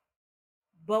magic,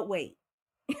 but wait,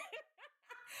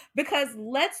 because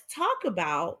let's talk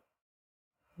about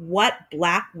what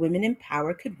Black women in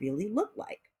power could really look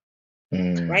like.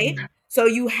 Right? Mm-hmm. So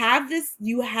you have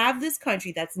this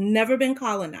country that's never been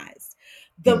colonized.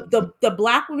 The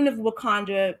Black women of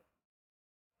Wakanda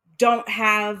don't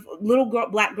have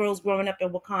Black girls growing up in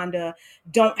Wakanda,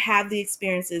 don't have the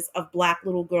experiences of Black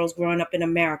little girls growing up in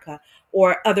America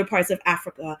or other parts of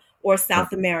Africa or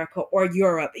South America or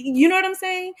Europe. You know what I'm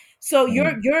saying? So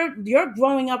Mm-hmm. you're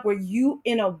growing up where you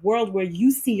in a world where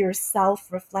you see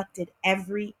yourself reflected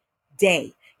every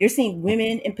day. You're seeing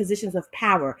women in positions of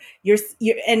power.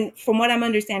 And from what I'm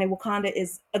understanding, Wakanda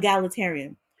is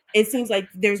egalitarian. It seems like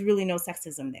there's really no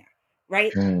sexism there,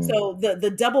 right? So the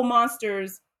double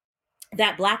monsters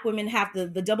that Black women have, the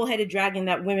double-headed dragon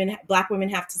that Black women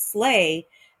have to slay,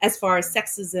 as far as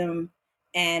sexism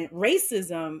and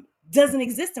racism, doesn't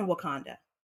exist in Wakanda,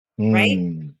 right?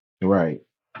 Mm-hmm. Right.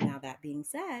 Now that being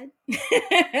said,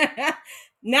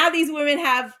 now these women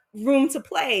have room to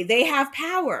play. They have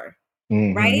power,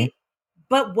 Mm-hmm. right?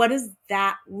 But what does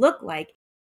that look like?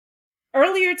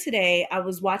 Earlier today, I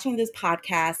was watching this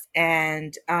podcast,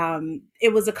 and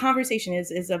it was a conversation.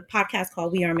 Is a podcast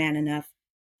called "We Are Man Enough,"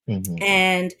 Mm-hmm.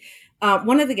 and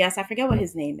one of the guests, I forget what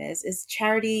his name is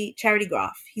Charity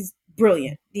Groff. He's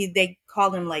brilliant. They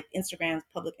call him like Instagram's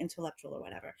public intellectual or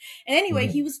whatever. And anyway,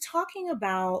 Mm-hmm. he was talking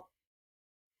about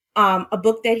a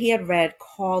book that he had read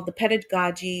called The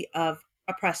Pedagogy of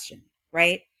Oppression,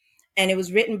 right? And it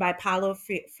was written by Paulo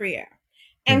Freire.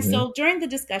 And Mm-hmm. so during the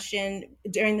discussion,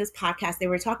 during this podcast, they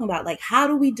were talking about like, how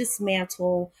do we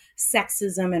dismantle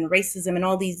sexism and racism and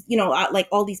all these, like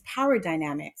all these power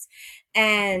dynamics?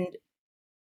 And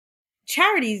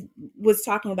Charity was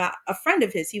talking about a friend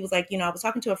of his. He was like, I was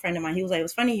talking to a friend of mine. He was like, it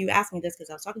was funny you asked me this because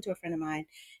I was talking to a friend of mine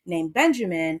named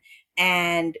Benjamin,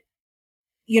 and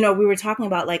we were talking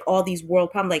about like all these world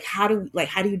problems, like how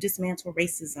do you dismantle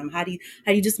racism? How do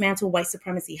you dismantle white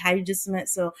supremacy? How do you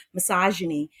dismantle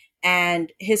misogyny?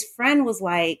 And his friend was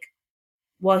like,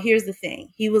 well, here's the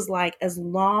thing. He was like, as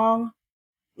long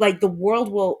like the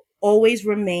world will always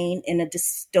remain in a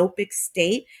dystopic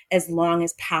state as long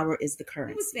as power is the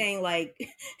currency. He was saying like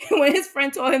when his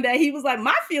friend told him that, he was like,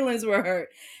 my feelings were hurt.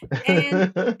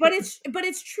 And but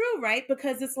it's true, right?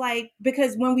 Because it's like,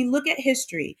 because when we look at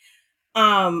history,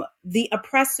 the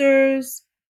oppressors,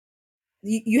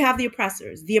 you have the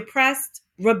oppressors, the oppressed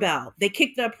rebel, they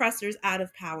kick the oppressors out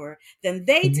of power, then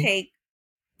they Mhm. take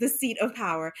the seat of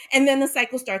power, and then the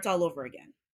cycle starts all over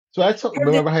again. So The-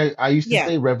 remember how I used to yeah.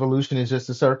 say revolution is just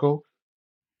a circle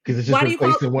because it's just Why do you call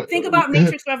replacing one. think about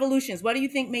Matrix Revolutions? What do you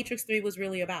think Matrix 3 was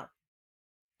really about?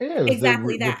 Yeah, it was the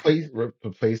Exactly that.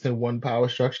 replacing one power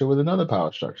structure with another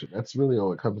power structure. That's really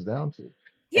all it comes down to. And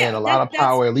Yeah, a that lot of that's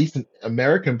power, at least in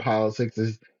American politics,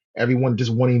 is everyone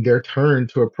just wanting their turn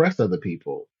to oppress other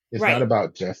people. It's not Right.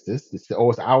 about justice. It's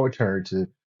our turn to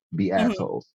be Hmm.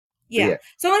 assholes. But Yeah. yeah.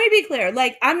 So let me be clear.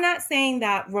 Like, I'm not saying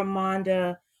that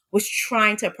Ramonda was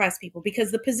trying to oppress people,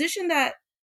 because the position of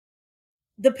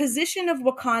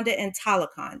Wakanda and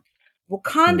Talakan,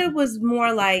 Wakanda Hmm. was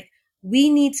more like, we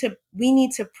need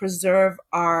to preserve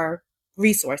our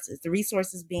resources. The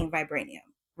resources being vibranium,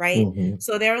 right? Hmm.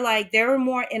 So they're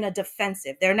more in a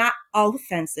defensive. They're not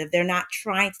offensive. They're not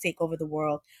trying to take over the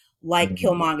world like Hmm.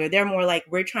 Killmonger. They're more like,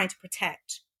 we're trying to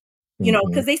protect. Hmm.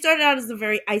 Because they started out as a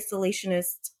very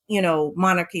isolationist,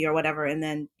 monarchy or whatever, and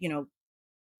then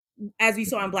as we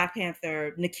saw in Black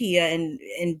Panther, Nakia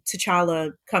and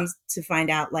T'Challa comes to find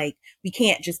out, like, we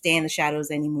can't just stay in the shadows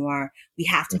anymore. We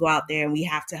have to go out there and we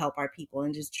have to help our people,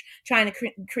 and just trying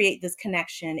to create this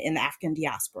connection in the African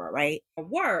diaspora, right?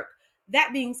 Work.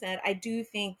 That being said, I do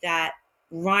think that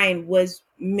Ryan was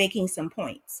making some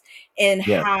points in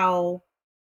Yes. how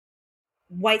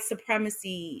white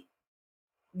supremacy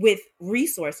with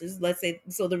resources, let's say,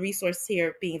 so the resource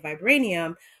here being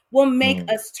vibranium, will make Hmm.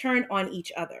 us turn on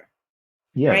each other,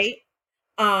 Yes. right?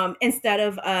 Instead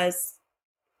of us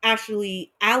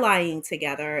actually allying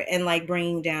together and like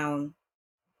bringing down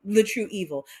the true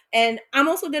evil. And I'm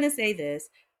also going to say this: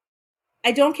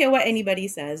 I don't care what anybody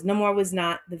says. Namor was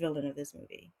not the villain of this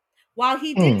movie. While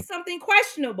he did Mm. something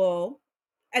questionable,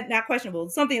 not questionable,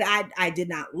 something that I did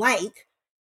not like,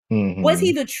 was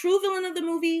he Hmm. the true villain of the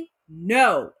movie?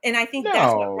 No. And I think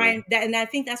that's what No. Ryan that and I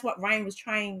think that's what Ryan was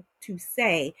trying to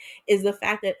say, is the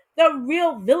fact that the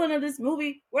real villain of this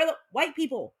movie were the white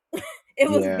people. It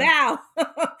was Yeah. Val.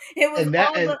 It was And that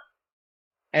all the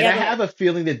and yeah, I go ahead. have a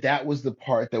feeling that that was the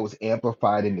part that was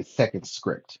amplified in the second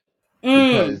script Mm.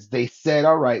 because they said,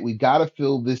 all right, we got to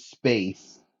fill this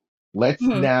space. Let's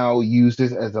Mm-hmm. now use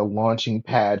this as a launching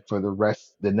pad for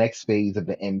the next phase of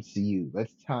the MCU.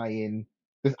 Let's tie in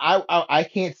because I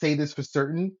can't say this for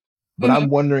certain, but Mm-hmm. I'm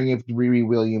wondering if Riri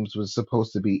Williams was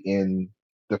supposed to be in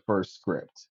the first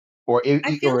script, or if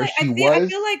she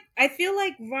was. I feel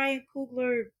like Ryan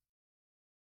Coogler,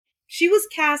 she was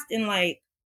cast in like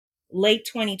late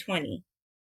 2020.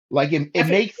 Like it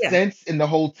makes Yeah. sense in the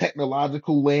whole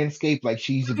technological landscape. Like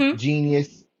she's a Mm-hmm.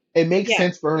 genius. It makes Yeah.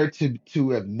 sense for her to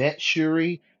have met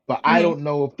Shuri, but I Mm-hmm. don't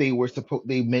know if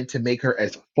they meant to make her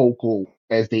as focal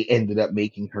as they ended up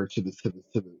making her to the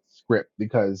script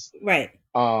because Right.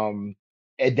 um,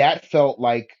 and that felt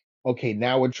like, okay,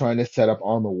 now we're trying to set up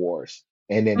Armor Wars,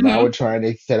 and then now Mm-hmm. we're trying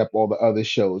to set up all the other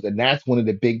shows, and that's one of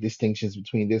the big distinctions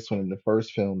between this one and the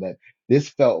first film. That this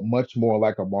felt much more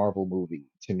like a Marvel movie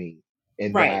to me,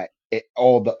 in Right. that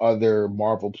all the other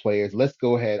Marvel players. Let's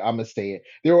go ahead. I'm gonna say it.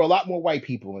 There were a lot more white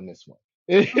people in this one.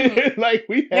 Mm-hmm. Like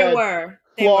we There had were.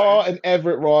 They were. Claw and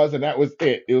Everett Ross, and that was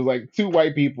it. It was like two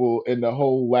white people in the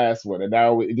whole last one, and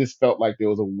now it just felt like there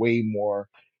was a way more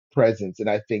presence. And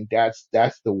I think that's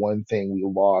the one thing we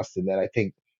lost, and that I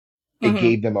think it Mm-hmm.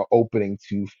 gave them an opening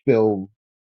to fill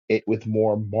it with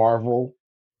more Marvel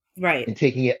Right. and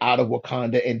taking it out of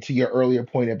Wakanda. And to your earlier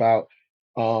point about,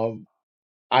 um,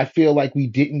 I feel like we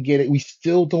didn't get it. We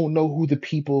still don't know who the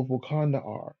people of Wakanda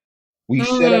are. We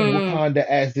set up Mm. Wakanda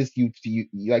as this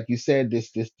like you said,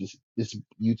 this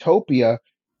utopia,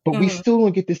 but we Mm-hmm. still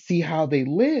don't get to see how they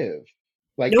live.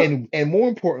 Like Nope. and more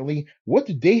importantly, what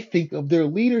do they think of their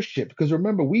leadership? Because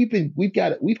remember, we've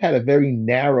had a very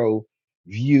narrow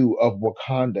view of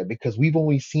Wakanda because we've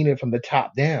only seen it from the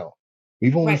top down.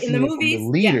 We've only Right. In the seen it from the movies,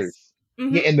 yes. leaders. Yeah,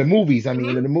 Mm-hmm. in the movies. I mean,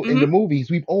 Mm-hmm. in the Mm-hmm. movies,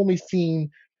 we've only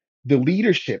seen the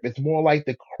leadership. It's more like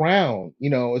the crown,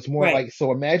 it's more Right. like,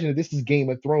 so imagine if this is Game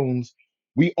of Thrones.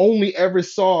 We only ever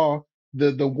saw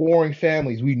the warring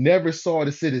families. We never saw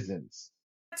the citizens.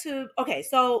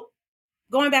 So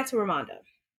going back to Ramonda,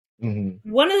 Hmm.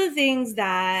 one of the things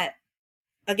that,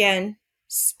 again,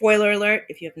 spoiler alert,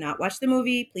 if you have not watched the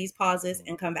movie, please pause this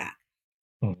and come back.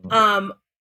 Hmm. Um,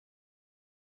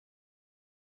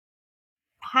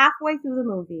 Halfway through the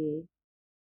movie,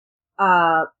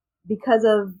 uh, because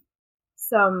of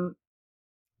some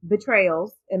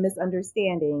betrayals and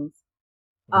misunderstandings,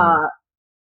 Hmm. uh,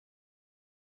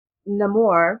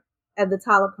 Namor and the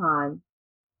Talokan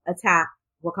attack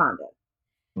Wakanda,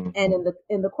 and Hmm.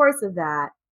 in the course of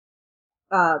that,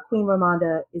 Queen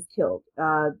Ramonda is killed.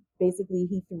 Basically,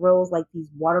 he throws like these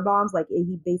water bombs, like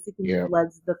he basically Yeah.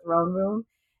 floods the throne room,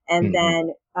 and Hmm.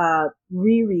 then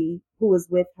Riri, who was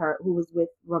with her, who was with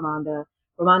Ramonda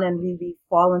and Riri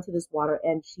fall into this water,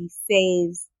 and she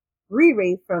saves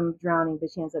Riri from drowning, but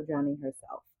she ends up drowning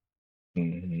herself.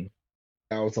 Hmm.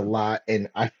 That was a lot, and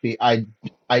I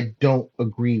don't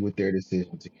agree with their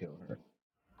decision to kill her.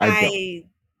 I don't.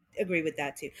 I agree with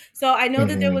that too. So I know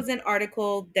that there Hmm. was an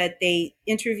article that they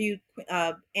interviewed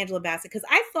Angela Bassett, because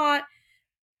I thought,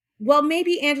 well,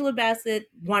 maybe Angela Bassett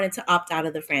wanted to opt out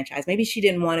of the franchise. Maybe she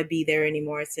didn't want to be there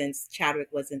anymore since Chadwick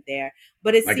wasn't there.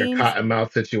 But it Like a seems,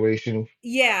 cottonmouth situation.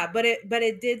 yeah, but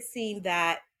it did seem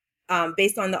that,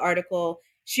 based on the article,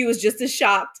 she was just as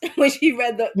shocked when she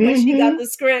got Hmm. the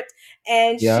script,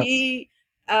 and Yeah. she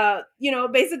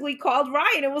basically called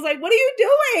Ryan and was like, "What are you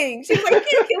doing?" She was like, "You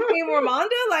can't kill Queen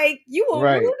Ramonda. Like, you will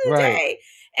ruin Right. the Right. day."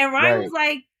 And Ryan was Right.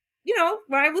 like,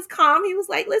 Ryan was calm. He was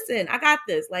like, "Listen, I got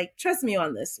this. Like, trust me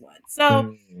on this one."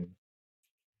 So Mm.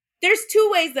 there's two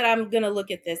ways that I'm going to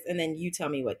look at this, and then you tell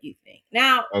me what you think.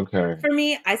 Now, Okay. for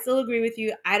me, I still agree with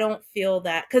you. I don't feel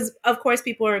that, because of course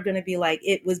people are going to be like,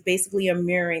 it was basically a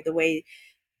mirroring the way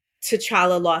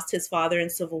T'Challa lost his father in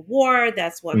Civil War.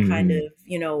 That's what kind Hmm. of,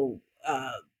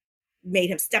 made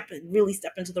him really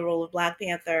step into the role of Black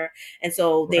Panther. And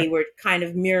so they Right. were kind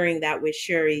of mirroring that with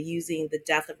Shuri, using the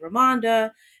death of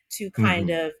Ramonda to kind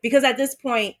Hmm. of, because at this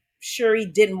point, Shuri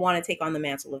didn't want to take on the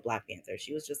mantle of Black Panther.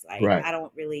 She was just like, Right. I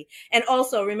don't really. And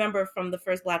also, remember from the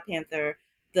first Black Panther,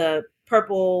 the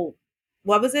purple,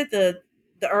 what was it? The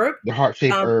herb? The heart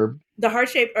shaped Um, herb. the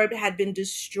heart-shaped herb had been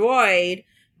destroyed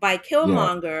by Yeah.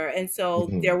 Killmonger, and so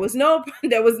Hmm. there was none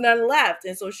left.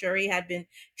 And so Shuri had been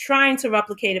trying to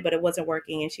replicate it, but it wasn't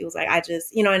working. And she was like, I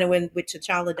just, and when with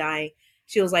T'Challa dying,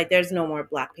 she was like, there's no more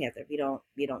Black Panther. We don't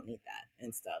need that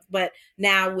and stuff. But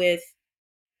now with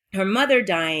her mother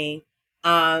dying,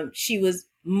 she was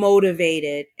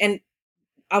motivated. And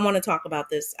I want to talk about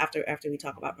this after we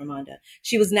talk about Ramonda.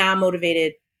 She was now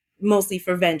motivated mostly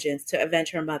for vengeance, to avenge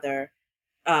her mother.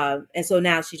 And so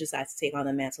now she decides to take on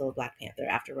the mantle of Black Panther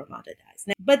after Ramonda dies.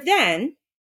 But then,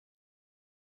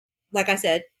 like I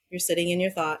said, you're sitting in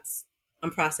your thoughts.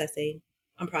 I'm processing.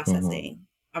 I'm Hmm. processing.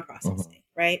 I'm Hmm. processing.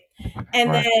 Right. And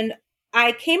Right. then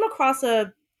I came across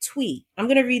a tweet. I'm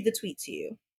going to read the tweet to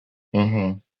you.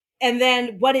 Hmm. And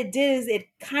then what it did is it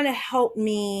kind of helped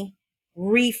me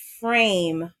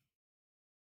reframe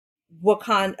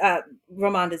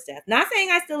Ramonda's death. Not saying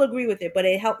I still agree with it, but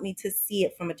it helped me to see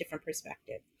it from a different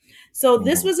perspective. So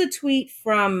this Hmm. was a tweet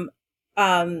from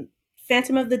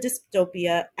Phantom of the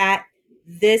Dystopia at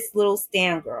this little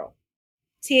Stan girl.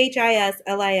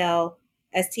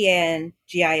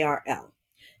 THISLILSTANGIRL.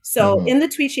 So Hmm. in the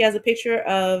tweet, she has a picture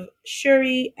of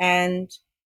Shuri and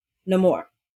Namor.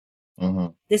 Hmm.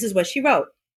 This is what she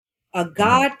wrote. A Hmm.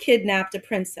 god kidnapped a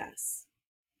princess,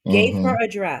 gave her Hmm. a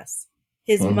dress,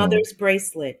 his Hmm. mother's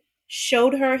bracelet,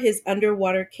 showed her his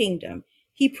underwater kingdom.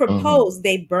 He Hmm. proposed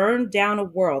they burn down a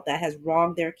world that has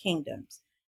wronged their kingdoms.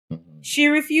 Hmm. She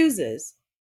refuses,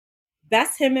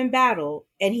 bests him in battle,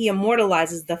 and he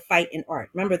immortalizes the fight in art.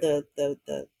 Remember the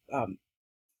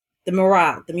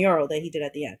mural that he did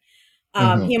at the end. He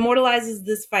Hmm. immortalizes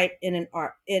this fight in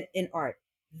art.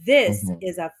 This Hmm.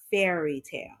 is a fairy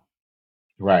tale.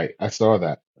 Right. I saw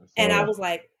that. I And saw I that. was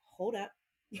like, hold up.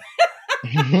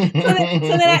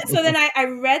 So then I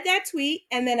read that tweet,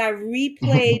 and then I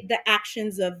replayed the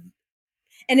actions of,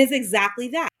 and it's exactly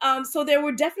that. So there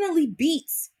were definitely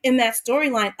beats in that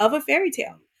storyline of a fairy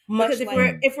tale. Because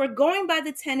Mm. if we're going by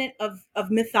the tenet of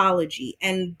mythology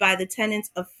and by the tenets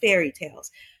of fairy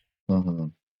tales,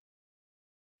 Mhm.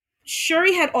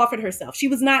 Shuri had offered herself. She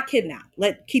was not kidnapped.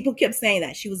 People kept saying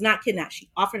that she was not kidnapped. She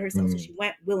offered herself, so Mhm. she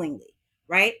went willingly,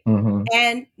 right? Mhm.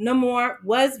 And Namor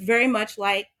was very much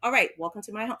like, "All right, welcome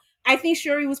to my home." I think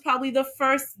Shuri was probably the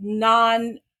first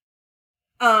non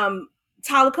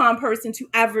Talokan person to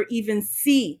ever even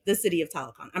see the city of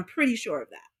Talokan. I'm pretty sure of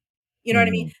that. You know what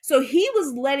I mean? Mhm. So he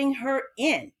was letting her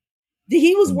in.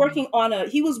 He was Mhm.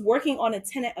 working on a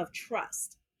tenet of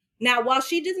trust. Now, while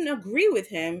she didn't agree with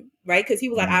him, right? Because he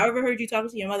was like, "I Mhm. overheard you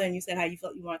talking to your mother, and you said how you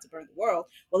felt you wanted to burn the world.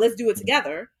 Well, let's do it Mhm.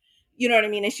 together." You know what I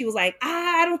mean? And she was like,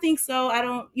 "I don't think so. I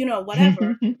don't,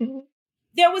 whatever."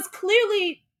 There was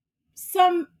clearly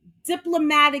some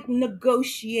diplomatic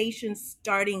negotiations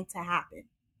starting to happen.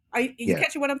 Are you Yeah.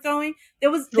 catching what I'm throwing?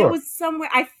 There Sure. was somewhere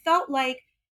I felt like,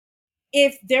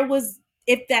 if there was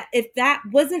if that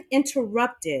wasn't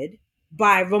interrupted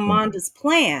by Mhm. Ramonda's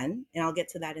plan, and I'll get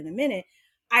to that in a minute,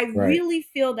 I Right. really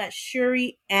feel that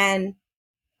Shuri and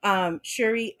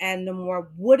Namor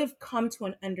would have come to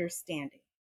an understanding.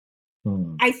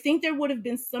 Mhm. I think there would have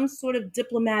been some sort of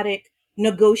diplomatic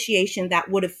negotiation that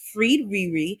would have freed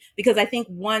Riri, because I think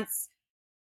once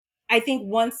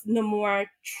Namor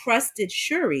trusted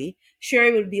Shuri,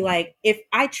 Shuri would be like,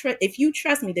 if you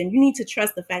trust me, then you need to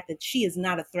trust the fact that she is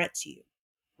not a threat to you,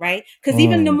 right? Because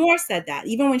even Mhm. Namor said that,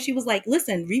 even when she was like,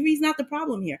 "Listen, Riri's not the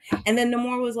problem here," and then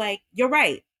Namor was like, "You're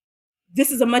right.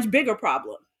 This is a much bigger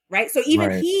problem." right? So even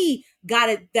Right. he got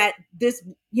it that this,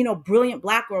 brilliant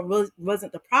black girl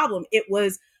wasn't the problem. It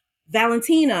was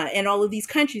Valentina and all of these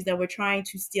countries that were trying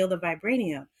to steal the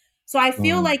vibranium. So I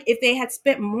feel Mm, like if they had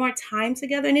spent more time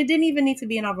together, and it didn't even need to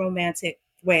be in a romantic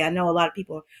way. I know a lot of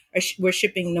people were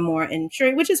shipping Namor and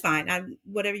Shuri, which is fine.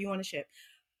 Whatever you want to ship.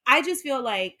 I just feel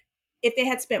like if they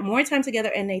had spent more time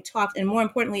together and they talked, and more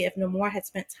importantly, if Namor had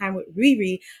spent time with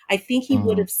Riri, I think he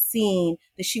would mm, have seen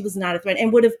that she was not a threat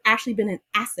and would have actually been an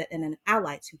asset and an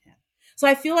ally to him. So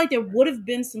I feel like there would have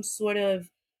been some sort of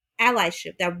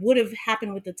allyship that would have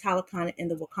happened with the Talokan and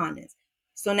the Wakandans.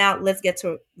 So now let's get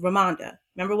to Ramonda.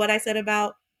 Remember what I said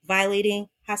about violating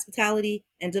hospitality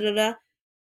and da da da?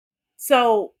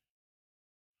 So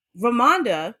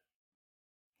Ramonda,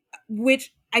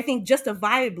 which I think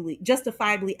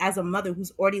justifiably as a mother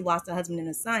who's already lost a husband and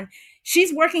a son,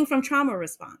 she's working from trauma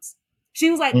response. She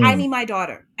was like, I mm, need my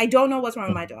daughter. I don't know what's wrong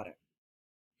with my mm, daughter.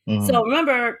 So mm,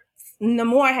 remember,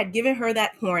 Namor had given her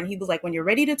that horn. He was like, when you're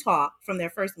ready to talk from their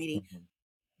first meeting, mm,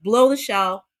 blow the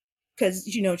shell because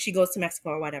she goes to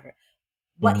Mexico or whatever.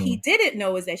 What he mm, didn't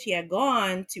know is that she had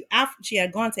gone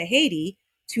to Haiti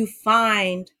to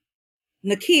find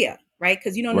Nakia, right?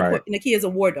 Because right. Nakia is a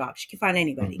war dog. She can find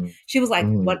anybody. Mm, She was like,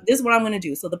 mm, "What? This is what I'm going to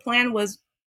do." So the plan was,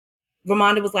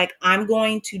 Ramonda was like, "I'm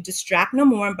going to distract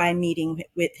Namor by meeting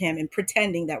with him and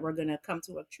pretending that we're going to come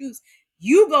to a truce.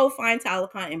 You go find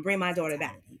Talokan and bring my daughter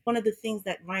back." One of the things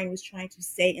that Ryan was trying to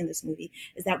say in this movie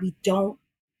is that we don't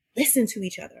listen to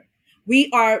each other. We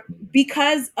are, mm,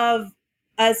 because of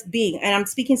us being, and I'm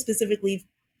speaking specifically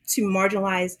to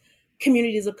marginalized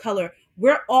communities of color,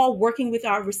 we're all working with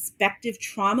our respective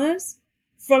traumas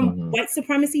from mm, white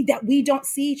supremacy that we don't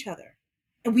see each other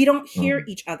and we don't hear mm,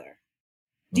 each other.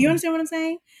 Do you mm. understand what I'm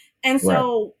saying? And Right.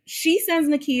 so she sends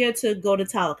Nakia to go to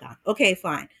Talokan. Okay,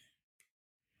 fine.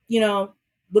 You know,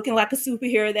 looking like a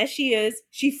superhero that she is,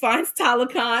 she finds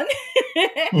Talokan,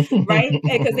 right?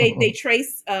 Because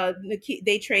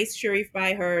they trace Sharif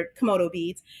by her Komodo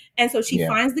beads, and so she Yeah.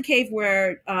 finds the cave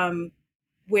where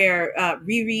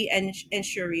Riri and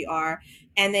Shuri are.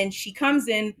 And then she comes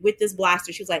in with this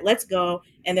blaster. She was like, let's go.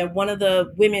 And then one of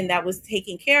the women that was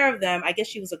taking care of them, I guess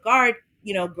she was a guard,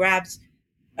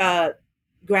 uh,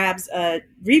 grabs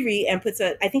Riri and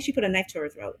I think she put a knife to her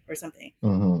throat or something.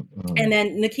 Mm, And mm,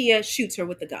 then Nakia shoots her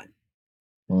with the gun.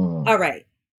 mm, All right,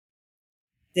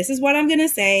 this is what I'm going to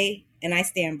say, and I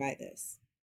stand by this.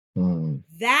 mm,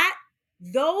 That,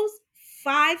 those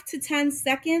 5 to 10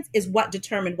 seconds is what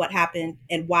determined what happened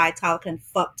and why Talokan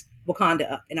fucked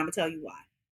Wakanda up. And I'm going to tell you why.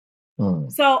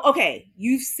 mm, So, okay,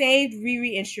 you've saved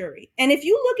Riri and Shuri. And if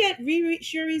you look at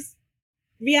Shuri's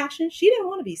reaction, she didn't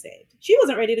want to be saved. She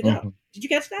wasn't ready to go. mm. Did you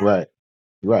catch that? Right.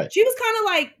 Right. She was kind of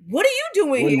like, "What are you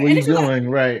doing here?" What are And then you she was like, doing?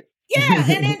 Right.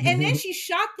 "Yeah." And then she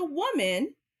shot the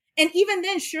woman. And even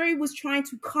then, Shuri was trying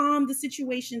to calm the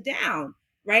situation down.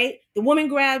 Right? The woman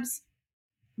grabs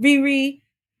Riri.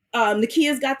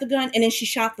 Nakia's got the gun, and then she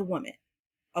shot the woman.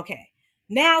 Okay.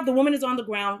 Now the woman is on the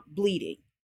ground bleeding.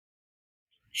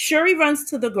 Shuri runs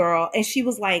to the girl and she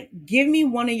was like, "Give me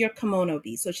one of your kimono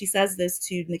beads." So she says this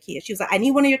to Nakia. She was like, "I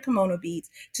need one of your kimono beads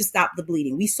to stop the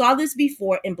bleeding." We saw this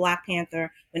before in Black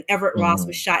Panther when Everett Ross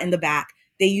was Mm, shot in the back.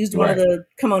 They used one of right. the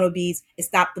kimono beads. It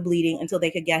stopped the bleeding until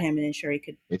they could get him, and then Shuri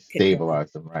It could kill him.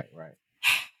 stabilized them. Right. Right.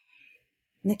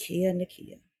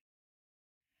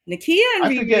 Nakia and I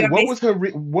Riri forget are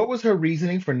basically. what was her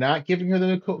reasoning for not giving her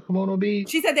the kimono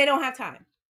beads, She said they don't have time.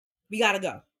 We gotta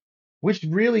go. which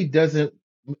really doesn't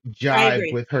I jive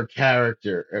agree. with her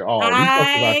character at all. We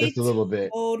talked about I this a little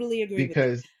bit totally agree with you.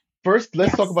 because first,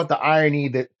 let's talk Yes. about the irony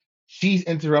that she's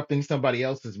interrupting somebody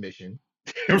else's mission,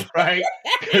 right?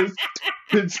 Because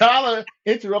T'Challa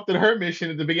interrupted her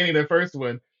mission at the beginning of the first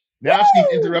one. Now she's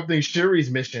Woo! interrupting Shuri's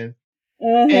mission,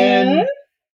 Uh-huh. and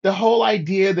the whole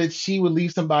idea that she would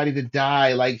leave somebody to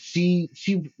die, like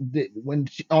when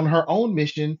she, on her own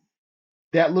mission,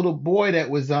 that little boy that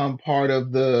was part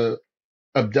of the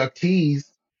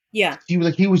abductees, Yeah, she was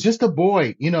like, he was just a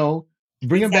boy,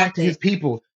 bring him back to his exactly.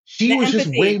 people. She The was just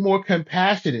way empathy. more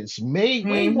compassionate. She made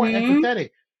way more Mm-hmm. empathetic.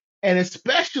 And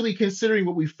especially considering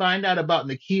what we find out about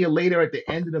Nakia later at the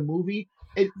end of the movie,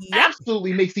 it Yep.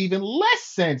 absolutely makes even less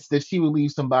sense that she would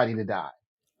leave somebody to die.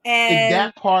 Like And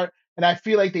that part, and I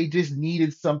feel like they just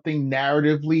needed something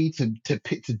narratively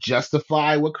to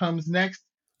justify what comes next.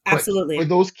 But for absolutely.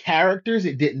 those characters,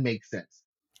 it didn't make sense.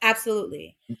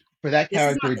 Absolutely. For that This is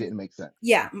character, my it didn't make sense.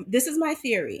 this is my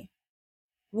theory.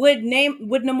 Would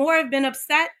Namor have been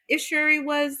upset if Shuri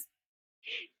was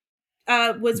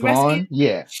rescued? Gone?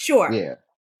 Yeah. Sure. Yeah.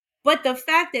 But the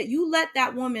fact that you let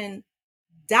that woman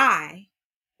die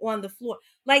on the floor,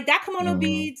 like that kimono Hmm.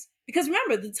 beads, because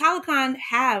remember, the Taliban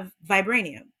have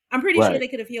vibranium. I'm pretty sure Right. they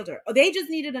could have healed her. They just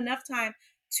needed enough time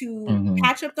to Mm-hmm.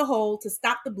 patch up the hole, to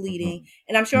stop the bleeding.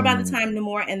 And I'm sure by the Mm-hmm. time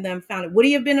Namor and them found it, would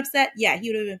he have been upset? Yeah, he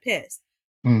would have been pissed.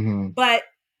 Mm-hmm. But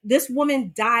this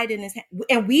woman died in his hand,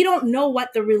 and we don't know what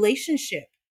the relationship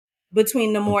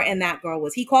between Namor and that girl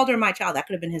was. He called her my child. That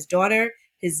could have been his daughter,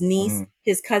 his niece, Mm-hmm.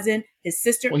 his cousin, his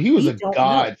sister. Well, he was We a don't know.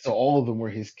 god, so all of them were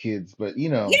his kids. But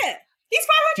Yeah, he's she was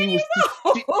 500 years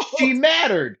she old.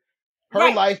 mattered. Her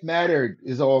Right. life mattered.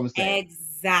 Is all I'm saying.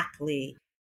 Exactly.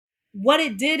 What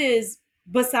it did is,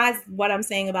 besides what I'm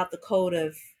saying about the code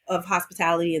of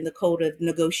hospitality and the code of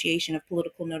negotiation, of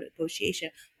political negotiation,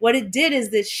 what it did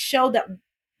is this showed that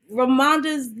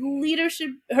Ramonda's leadership,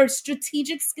 her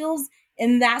strategic skills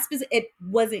in that specific, it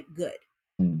wasn't good.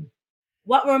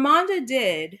 What Ramonda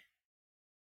did,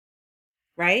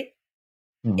 right,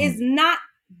 Mm-hmm. is not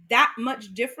that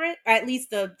much different, or at least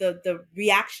the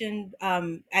reaction,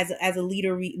 as a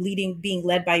leader, leading, being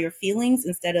led by your feelings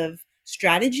instead of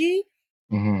strategy.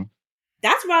 Mm-hmm.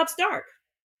 That's Robb Stark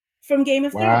from Game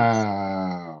of Thrones.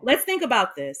 Wow. Let's think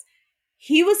about this.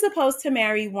 He was supposed to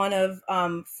marry one of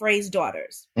Frey's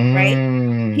daughters, right?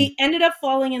 Mm. He ended up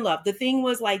falling in love. The thing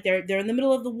was, like, they're in the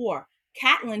middle of the war.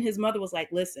 Catelyn, his mother, was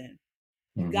like, "Listen,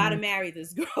 you got to Mm-hmm. marry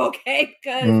this girl, okay?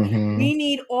 Because Mm-hmm. we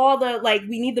need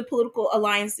we need the political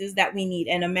alliances that we need,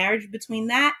 and a marriage between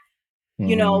that,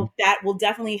 Mm-hmm. that will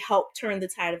definitely help turn the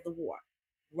tide of the war."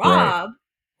 Right. Robb,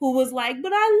 who was like,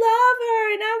 "But I love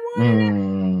her and I want to,"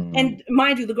 Mm. and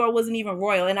mind you, the girl wasn't even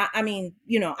royal. And I mean,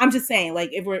 I'm just saying, like,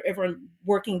 if we're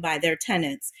working by their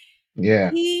tenets, Yeah.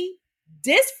 he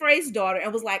disgraced Frey's daughter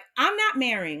and was like, "I'm not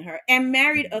marrying her," and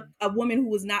married Mm. a woman who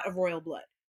was not of royal blood,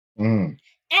 Mm.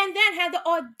 and then had the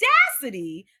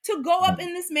audacity to go up Mm.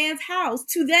 in this man's house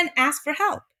to then ask for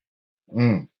help.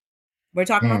 Mm. We're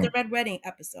talking about the Mm. Red Wedding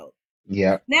episode.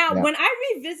 Yep. Now, Yep. when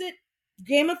I revisit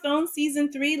Game of Thrones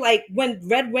season 3, like when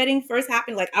Red Wedding first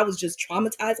happened, like I was just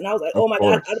traumatized and I was like, Of "Oh my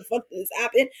God, how the course. fuck did this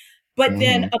happen?" But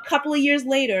then Mm-hmm. a couple of years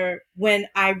later, when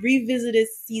I revisited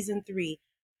season 3,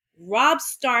 Robb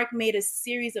Stark made a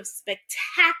series of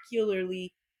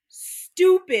spectacularly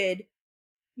stupid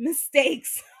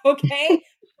mistakes. Okay,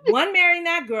 one, marrying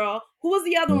that girl. Who was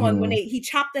the other one when Mm-hmm. he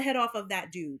chopped the head off of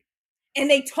that dude? And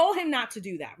they told him not to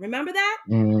do that. Remember that?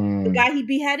 The Mm. guy he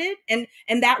beheaded, and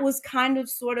that was kind of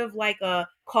sort of like a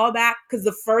callback, because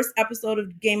the first episode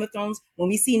of Game of Thrones, when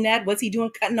we see Ned, what's he doing?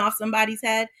 Cutting off somebody's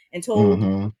head, and told,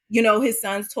 Mm-hmm. his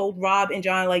sons told Robb and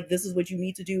John, like, this is what you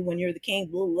need to do when you're the king,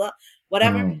 blah, blah, blah,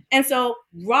 whatever. Mm. And so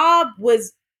Robb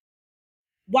was,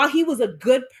 while he was a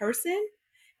good person,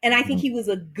 and I think Mm. he was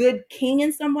a good king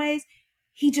in some ways,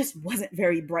 he just wasn't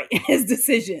very bright in his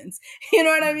decisions. You know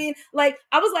what I mean? Like,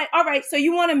 I was like, all right, so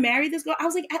you want to marry this girl? I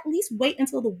was like, at least wait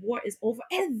until the war is over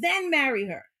and then marry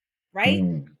her, right?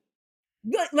 Mm.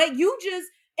 Like, you just,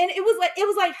 and it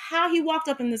was like how he walked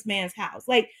up in this man's house.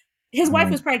 Like, his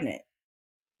wife was Mm. pregnant.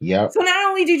 Yep. So not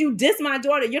only did you diss my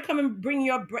daughter, you're coming bringing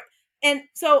your and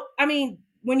so, I mean,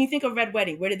 when you think of Red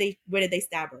Wedding, where did they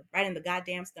stab her? Right in the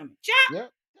goddamn stomach.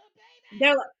 Yep.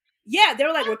 They're like, yeah,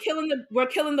 they're like, we're killing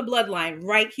the bloodline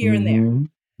right here and there. Mm-hmm.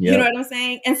 You know Yep. what I'm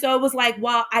saying? And so it was like,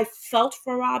 while I felt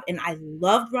for Robb and I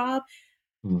loved Robb,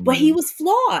 but he Mm-hmm. was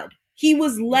flawed. He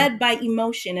was Yep. led by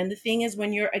emotion. And the thing is,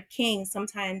 when you're a king,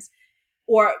 sometimes,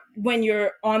 or when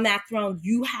you're on that throne,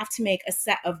 you have to make a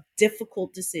set of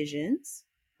difficult decisions,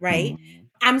 right? Mm-hmm.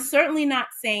 I'm certainly not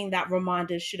saying that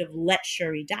Ramonda should have let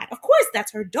Shuri die. Of course,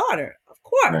 that's her daughter. Of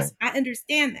Right. course, I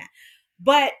understand that.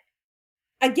 But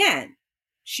again,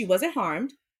 she wasn't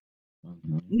harmed.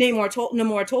 Mm-hmm. Namor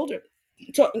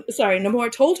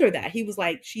told her that. He was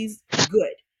like, "She's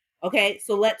good. Okay,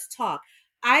 so let's talk."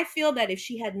 I feel that if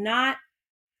she had not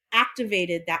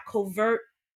activated that covert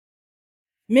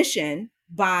mission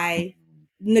by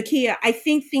Nakia, I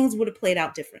think things would have played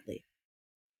out differently.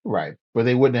 Right. But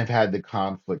they wouldn't have had the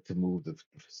conflict to move the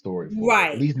story forward. At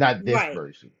Right, least not this right,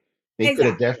 version. They could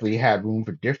have exactly. definitely had room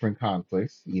for different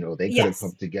conflicts. They could have come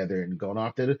Yes, together and gone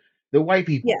after the white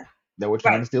yeah, people that were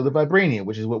trying right, to steal the vibranium,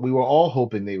 which is what we were all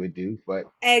hoping they would do, but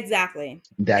exactly,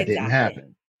 that didn't exactly,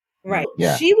 happen. right.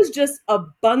 Yeah. She was just a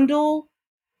bundle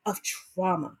of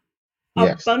trauma. A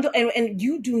Yes. bundle, and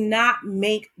you do not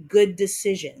make good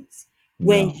decisions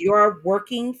when No. you're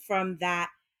working from that.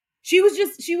 She was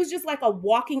just like a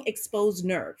walking exposed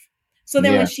nerve. So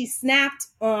then when Yeah. she snapped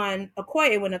on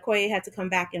Okoye, when Okoye had to come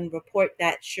back and report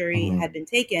that Shuri Hmm. had been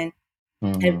taken,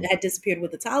 Hmm. had disappeared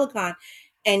with the Taliban,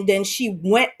 and then she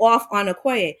went off on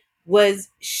Okoye, was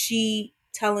she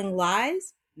telling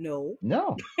lies? No.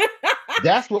 No.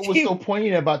 That's what was so She,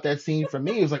 poignant about that scene for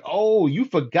me. It was like, oh, you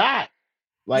forgot.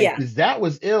 Like, yeah, because that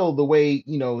was ill the way,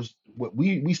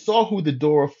 we saw who the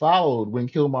Dora followed when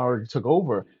Killmonger took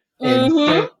over and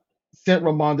Mm-hmm. sent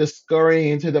Ramonda scurrying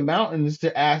into the mountains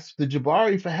to ask the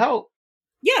Jabari for help.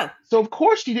 Yeah. So of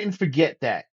course she didn't forget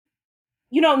that.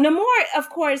 Namor, of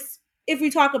course, if we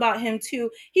talk about him too,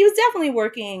 he was definitely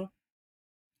working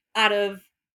out of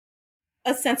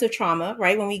a sense of trauma,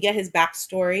 right? When we get his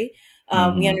backstory, we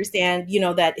Mm-hmm. understand,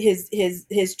 that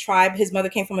his tribe, his mother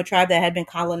came from a tribe that had been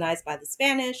colonized by the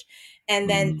Spanish, and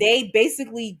then Mm-hmm. they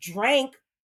basically drank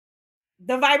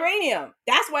the vibranium.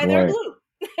 That's why they're Right. blue.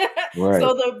 Right.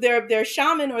 So their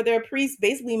shaman or their priest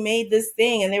basically made this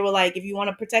thing, and they were like, if you want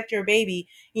to protect your baby,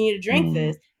 you need to drink Mm-hmm.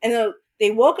 this. And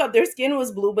they woke up, their skin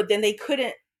was blue, but then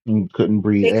And couldn't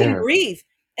breathe they couldn't air. breathe,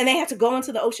 and they had to go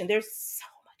into the ocean. There's so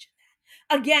much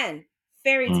again,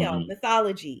 fairy tale, Mm-hmm.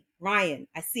 mythology, Ryan,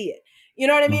 I see it. You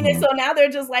know what I mean? And Mm-hmm. so now they're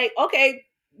just like, okay,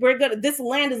 this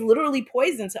land is literally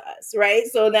poison to us, right?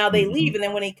 So now they Mm-hmm. leave. And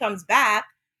then when he comes back,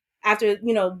 after,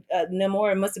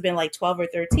 Namor must have been like 12 or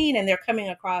 13, and they're coming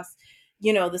across,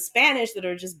 the Spanish that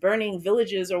are just burning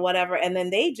villages or whatever. And then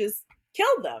they just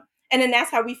killed them. And then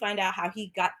that's how we find out how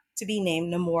he got to be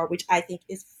named Namor, which I think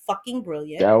is fucking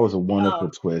brilliant. That was a wonderful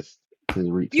Um, twist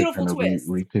to Beautiful kind of twist.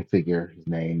 reconfigure his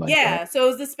name like that. Yeah, so it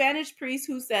was the Spanish priest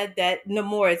who said that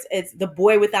Namor, it's the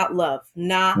boy without love,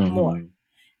 nah more, Mm-hmm.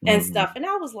 and Mm-hmm. stuff. And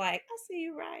I was like, I see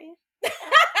you, Ryan.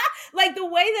 Like the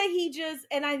way that he just,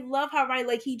 and I love how Ryan,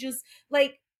 like he just,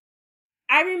 like,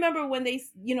 I remember when they,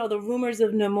 the rumors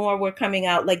of Namor were coming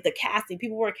out, like the casting,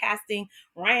 people were casting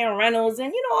Ryan Reynolds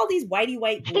and, all these whitey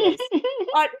white boys.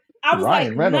 But I was like,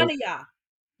 Ryan none Reynolds, of y'all.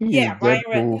 he is Yeah,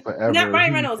 Deadpool Not forever. Ryan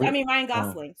He Reynolds. I mean, Ryan oh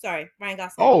Gosling. Sorry, Ryan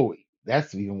Gosling. oh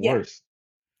that's even Yeah. worse.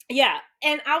 Yeah.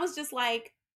 And I was just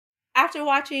like, after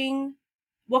watching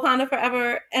Wakanda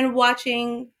Forever and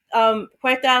watching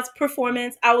Huerta's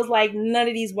performance, I was like, none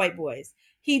of these white boys.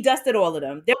 He dusted all of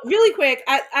them. They're really quick.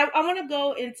 I want to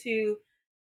go into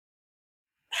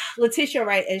Letitia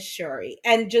Wright as Shuri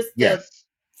and just the Yes.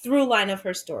 through line of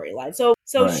her storyline. So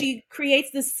Right. she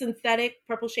creates this synthetic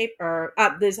purple shaped herb,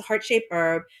 this heart shaped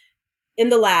herb in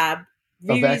the lab.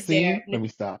 A Riri's vaccine? there. Let me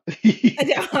stop.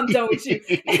 I'm done with you.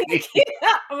 And Nakia,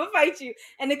 I'm gonna fight you.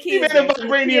 And He Nakia's made a there. So Nakia,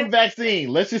 vibranium vaccine.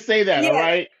 Let's just say that, all yeah,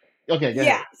 right? Okay, go yeah.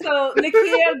 ahead. So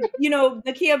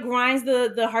Nakia grinds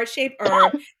the heart shaped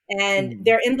herb, and Mhm.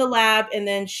 they're in the lab, and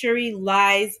then Shuri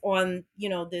lies on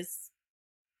this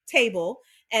table,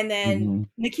 and then Mhm.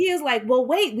 Nakia's like, "Well,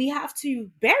 wait, we have to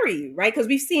bury you, right? Because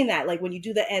we've seen that, like when you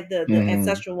do the Mhm.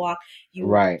 ancestral walk, you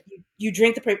Right. you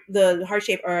drink the heart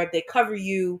shaped herb, they cover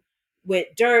you with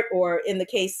dirt, or in the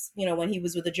case, when he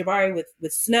was with the Jabari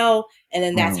with snow, and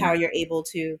then that's how Mhm. you're able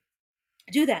to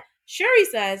do that." Shuri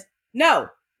says, "No,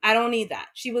 I don't need that."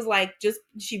 She was like,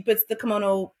 she puts the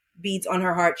kimono beads on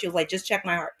her heart. She was like, "Just check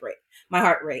my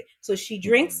heart rate." So she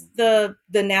drinks Mhm.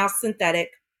 the now synthetic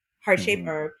heart shaped Mhm.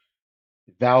 herb,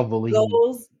 Valvoline.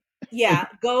 goes yeah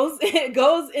goes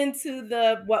goes into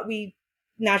the what we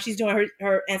now she's doing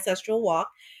her ancestral walk.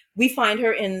 We find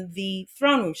her in the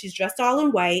throne room. She's dressed all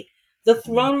in white. The Mhm.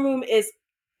 throne room is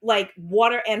like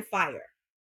water and fire,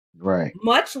 Right.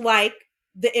 much like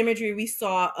the imagery we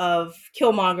saw of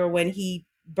Killmonger when he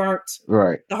burnt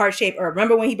Right. the heart shaped herb.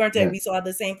 Remember when he burnt it? We Yes. saw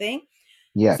the same thing. So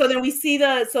Yes.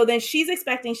 then so then she's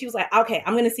expecting, she was like, okay,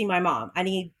 I'm going to see my mom. I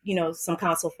need, some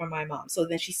counsel from my mom. So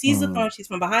then she sees the Mhm. throne. She's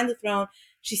from behind the throne.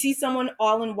 She sees someone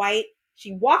all in white.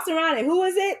 She walks around, and who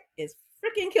is it? It's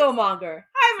freaking Killmonger.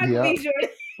 Hi, Michael Yep. B. Jordan.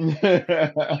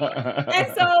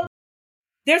 And so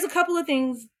there's a couple of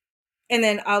things, and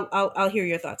then I'll hear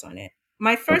your thoughts on it.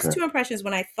 My first Okay. two impressions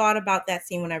when I thought about that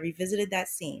scene, when I revisited that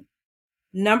scene,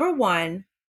 number one,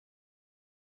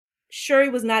 Shuri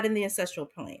was not in the ancestral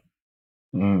plane,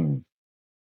 Mm.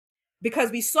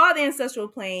 because we saw the ancestral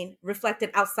plane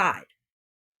reflected outside.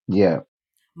 Yeah.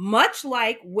 Much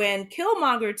like when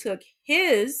Killmonger took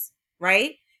his,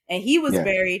 right? And he was Yes.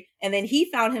 buried, and then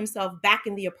he found himself back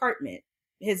in the apartment,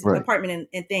 his Right. apartment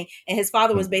and thing. And his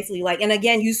father was Mhm. basically like, and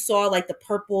again, you saw like the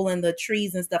purple and the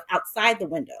trees and stuff outside the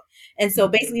window. And so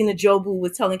Mhm. basically, Najobu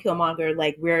was telling Killmonger,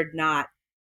 like,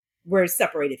 we're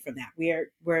separated from that.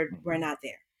 We're Mhm. not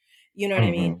there. You know what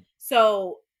I mean? Mhm.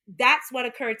 So that's what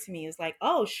occurred to me. Is like,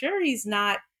 oh, sure, he's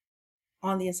not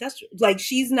on the ancestral, like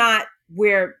she's not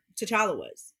where T'Challa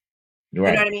was. You know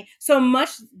Right. what I mean? So much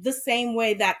the same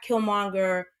way that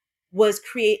Killmonger was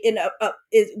created,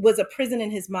 was a prison in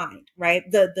his mind, right?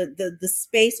 The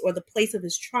space or the place of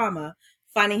his trauma,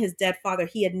 finding his dead father,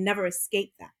 he had never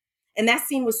escaped that. And that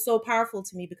scene was so powerful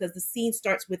to me because the scene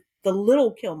starts with the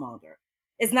little Killmonger.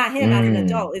 It's not him as an Mm.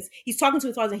 adult. He's talking to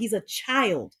his father. He's a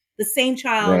child, the same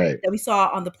child Right. that we saw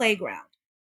on the playground.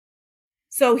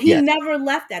 So he Yes. never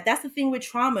left that. That's the thing with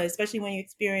trauma, especially when you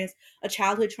experience a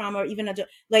childhood trauma or even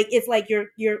like it's like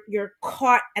you're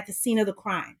caught at the scene of the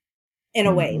crime in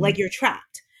a way, Hmm. like you're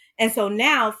trapped. And so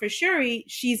now for Shuri,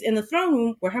 she's in the throne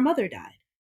room where her mother died,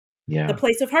 the Yeah.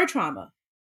 place of her trauma,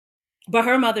 but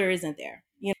her mother isn't there.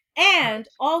 And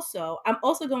also, I'm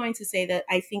also going to say that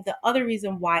I think the other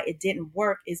reason why it didn't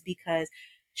work is because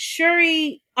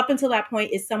Shuri, up until that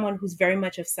point, is someone who's very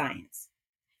much of science.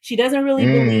 She doesn't really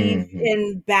believe Hmm.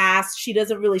 in Bass. She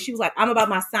doesn't really, she was like, I'm about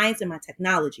my science and my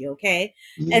technology, okay?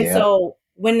 And Yeah. so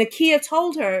when Nakia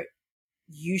told her,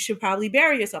 you should probably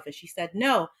bury yourself, and she said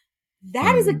no,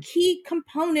 that is a Mm. key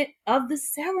component of the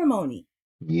ceremony,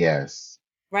 Yes.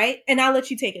 right? And I'll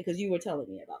let you take it because you were telling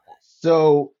me about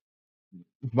So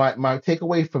my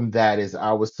takeaway from that is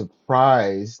I was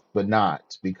surprised, but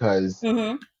not because that.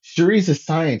 Mm-hmm. Shuri's a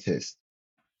scientist.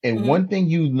 And Mm-hmm. one thing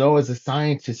you know as a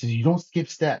scientist is you don't skip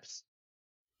steps.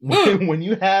 Mm. When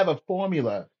you have a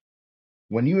formula,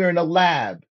 when you're in a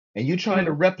lab and you're trying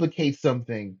to Mm-hmm. replicate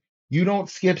something, you don't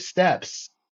skip steps.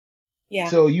 Yeah.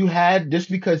 So you had just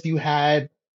because you had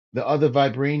the other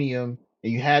vibranium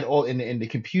and you had all and the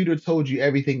computer told you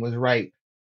everything was right,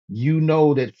 you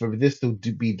know that for this to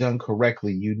be done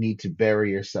correctly, you need to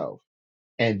bury yourself.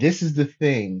 And this is the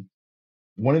thing,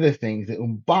 one of the things that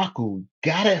M'Baku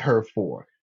got at her for.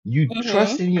 You Mm-hmm.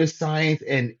 trust in your science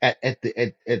and at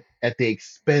the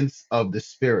expense of the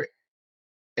spirit,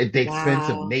 at the expense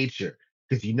of Wow. nature.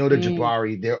 Because you know the Mm.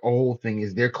 Jabari, their whole thing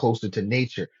is they're closer to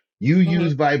nature. You Mm-hmm.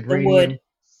 use The wood. vibranium,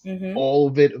 Mm-hmm. all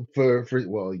of it for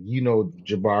well, you know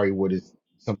Jabari wood is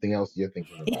something else you're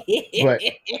thinking about. But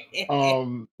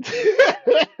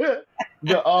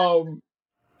the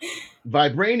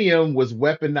vibranium was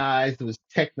weaponized, it was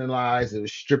technologized, it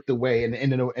was stripped away, and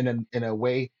in a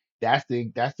way, that's the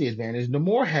advantage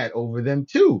Namor had over them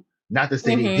too. Not to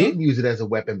say they Mm-hmm. didn't use it as a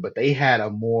weapon, but they had a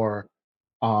more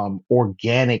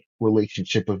organic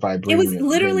relationship with It was vibranium than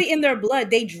literally in their blood.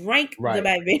 They drank the right.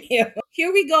 vibranium.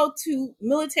 Here we go to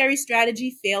military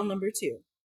strategy fail number two.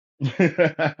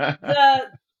 The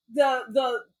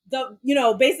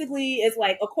basically it's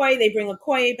like Okoye. They bring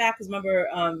Okoye back because remember,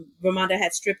 Ramonda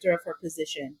had stripped her of her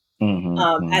position Hmm.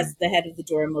 as the head of the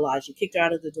Dora Milaje, kicked her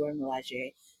out of the Dora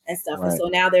Milaje and stuff. And Right. so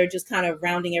now they're just kind of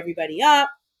rounding everybody up,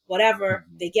 whatever.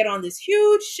 Mhm. They get on this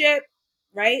huge ship,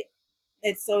 right?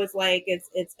 It's like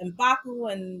it's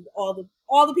M'Baku and all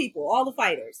the people, all the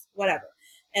fighters, whatever.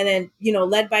 And then,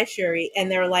 led by Shuri, and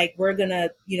they're like, we're gonna,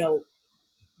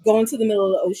 go into the middle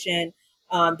of the ocean.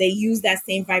 They use that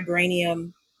same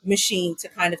vibranium machine to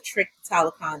kind of trick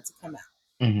Talokan to come out.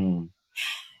 Mhm.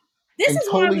 This And is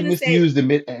where I'm totally gonna say, misused the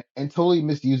mid and totally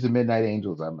misused the Midnight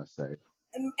Angels, I must say,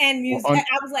 and or music.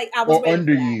 I was like, I was or waiting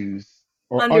for that. underused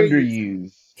or Underuse.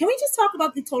 underused. Can we just talk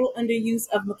about the total underuse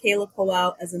of Michaela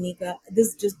Coel as Anika?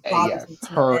 This just bothers Yes, me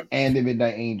to no her end. and the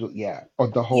Midnight Angel, yeah, or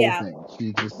the whole Yeah, thing.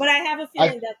 She just, but I have a I,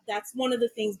 feeling that that's one of the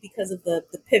things because of the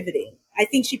pivoting. I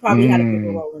think she probably had a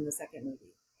bigger mm, role in the second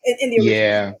movie, in the original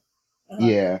yeah, movie. Uh-huh.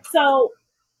 yeah, So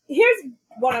here's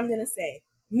what I'm gonna say: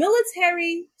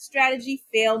 military strategy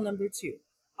fail number two.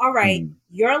 All right, mm.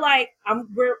 you're like,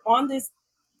 we're on this.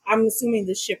 I'm assuming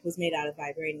this ship was made out of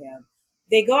vibranium.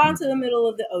 They go out to the Mhm. middle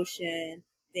of the ocean.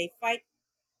 They fight.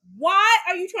 Why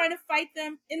are you trying to fight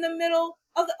them in the middle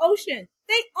of the ocean?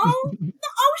 They own the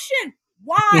ocean.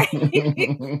 Why?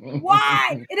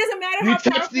 Why? It doesn't matter You how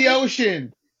touched powerful the they.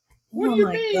 ocein. What do Oh you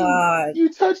my mean? god. You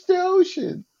touched the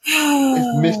ocean.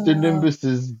 It's Mr.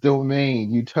 Nimbus's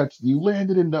domain. You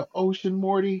landed in the ocean,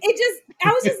 Morty. I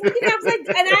was just looking at it, I was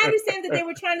like, and I understand that they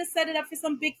were trying to set it up for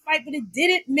some big fight, but it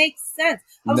didn't make sense.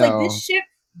 I was like, this No, ship,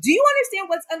 do you understand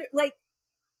what's under, like,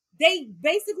 they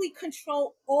basically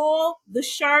control all the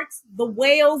sharks, the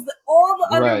whales, all the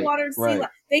right, underwater sea right. life.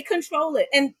 They control it.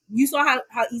 And you saw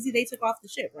how easy they took off the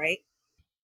ship, right?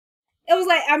 It was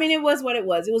like, I mean, it was what it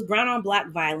was. It was brown on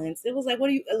black violence. It was like,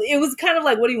 it was kind of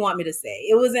like, what do you want me to say?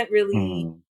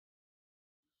 Mhm.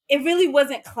 It really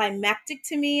wasn't climactic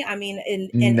to me. I mean, in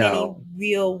any No.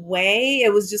 real way,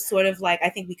 it was just sort of like, I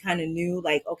think we kind of knew,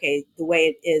 like, okay, the way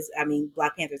it is. I mean,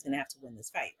 Black Panther's gonna have to win this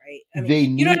fight, right? I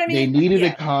mean, you know what I They mean? needed a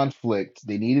Yeah, conflict.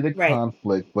 They needed a right.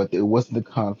 conflict, but it wasn't the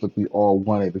conflict we all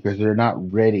wanted because they're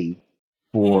not ready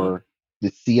Mm-hmm. for the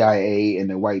CIA and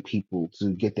the white people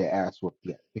to get their ass whooped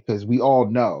yet. Because we all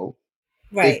know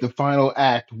if Right. the final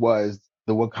act was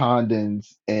the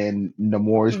Wakandans and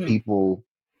Namor's Mm-hmm. people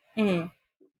Mm-hmm.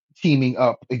 teaming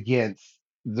up against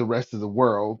the rest of the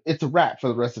world, it's a wrap for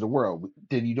the rest of the world.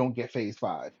 Then you don't get phase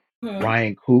five.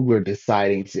 Ryan Coogler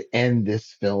deciding to end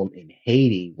this film in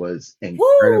Haiti was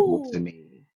incredible to Woo!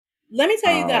 me. Let me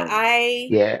tell you that I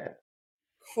Yeah.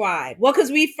 cried. Well,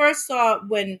 because we first saw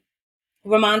when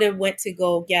Ramonda went to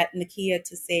go get Nakia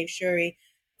to save Shuri.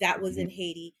 That was in Mhm.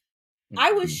 Haiti.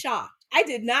 I was Mhm. shocked. I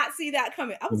did not see that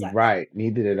coming. I was like, Right.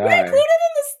 Neither did we're I. included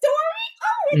in the story.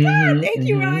 Oh my god! Hmm. Thank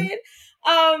you, Hmm.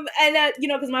 Ryan. And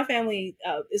because my family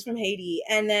is from Haiti,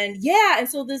 and then yeah, and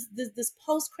so this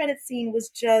post credit scene was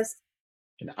just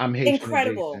And I'm Haitian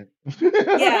incredible.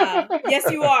 adjacent. Yeah, yes,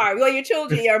 you are. Well, your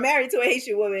children are married to a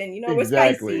Haitian woman. You know, we're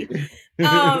Exactly. spicy.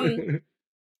 Um,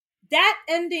 that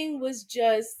ending was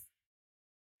just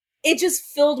it just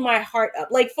filled my heart up.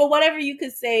 Like for whatever you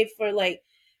could say for like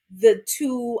the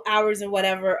 2 hours and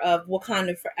whatever of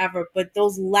Wakanda Forever, but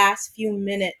those last few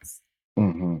minutes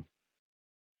Hmm.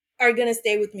 are gonna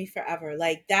stay with me forever.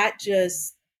 Like that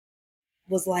just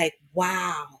was like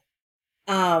wow.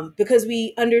 Because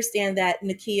we understand that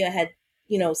Nakia had,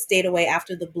 stayed away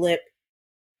after the blip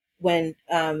when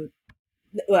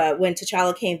when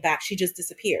T'Challa came back, she just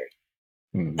disappeared.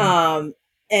 Hmm. Um,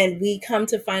 and we come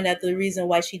to find out the reason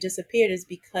why she disappeared is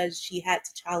because she had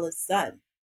T'Challa's son.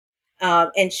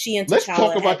 And she and Let's talk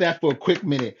T'Challa about had, that for a quick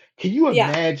minute. Can you yeah,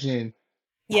 imagine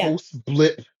yeah. post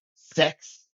blip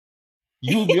sex?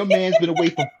 Your man's been away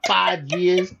for 5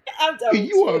 years. I'm done Can with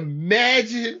you you.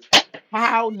 imagine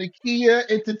how Nakia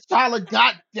and T'Challa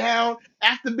got down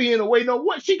after being away? No,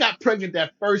 what? She got pregnant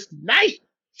that first night.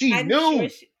 She I'm sure knew.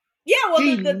 she. Yeah, well,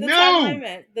 She the timeline knew.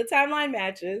 man, the timeline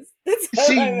matches. The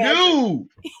She timeline matches. knew.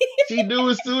 She knew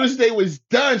as soon as they was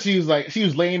done. She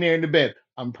was laying there in the bed.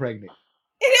 I'm pregnant.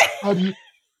 How do you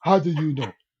how do you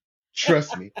know?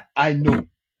 Trust me. I know. And then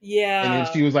Yeah.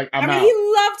 she was like, I I'm mean, he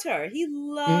out. loved her. He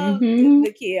loved Hmm.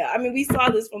 Nakia. I mean, we saw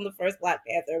this from the first Black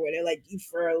Panther where they're like, you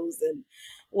froze and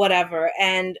whatever.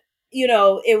 And,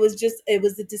 it was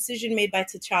the decision made by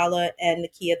T'Challa and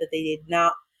Nakia that they did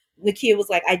not. Nakia was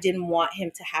like, I didn't want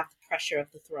him to have the pressure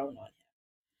of the throne on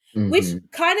him, which Hmm.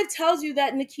 kind of tells you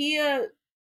that Nakia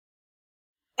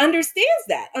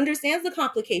understands the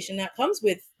complication that comes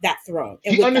with that throne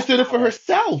and She with that understood it for power.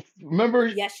 herself. Remember,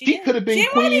 Yes, she she did. could have She been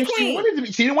didn't want to queen be if she queen. wanted to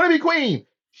be. She didn't want to be queen.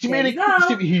 She There made you it.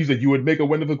 go. He said, "You would make a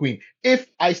wonderful queen if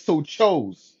I so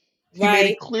chose." She made it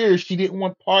Right. clear she didn't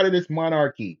want part of this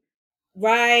monarchy. She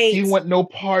Right. didn't want no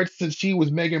parts since she was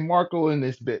Meghan Markle in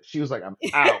this bit. She was like, "I'm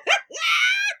out."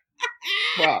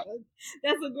 Fuck.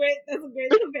 That's a great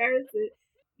comparison.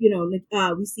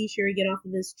 We see Sherry get off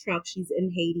of this truck. She's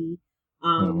in Haiti.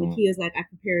 Hmm. Nakia's like, I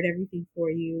prepared everything for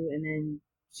you. And then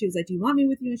she was like, do you want me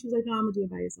with you? And she was like, no, I'm gonna do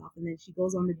it by yourself. And then she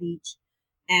goes on the beach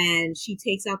and she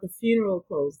takes out the funeral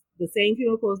clothes, the same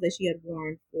funeral clothes that she had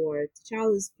worn for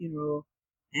T'Challa's funeral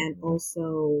and Hmm.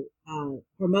 also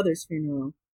her mother's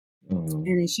funeral. Hmm.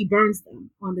 And then she burns them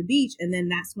on the beach. And then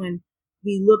that's when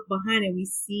we look behind and we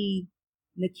see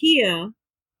Nakia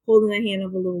holding the hand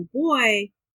of a little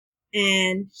boy.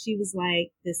 And she was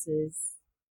like, this is,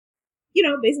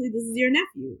 basically, this is your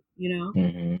nephew.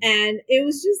 Hmm. And it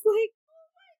was just like,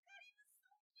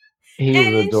 He was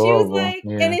and then she was adorable. like,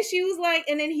 and Yeah. then she was like,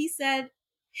 and then he said,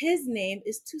 his name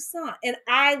is Toussaint. And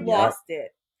I Yep. lost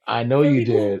it. I know For you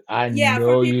people, did. I yeah, for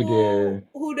know you people did.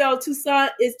 who know,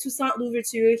 Toussaint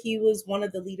Louverture. He was one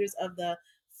of the leaders of the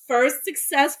first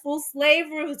successful slave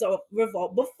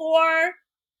revolt before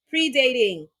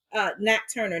predating Nat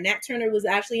Turner. Nat Turner was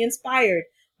actually inspired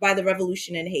by the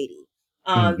revolution in Haiti.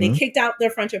 They Hmm. kicked out their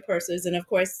French oppressors, and of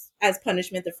course, as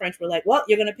punishment, the French were like, "Well,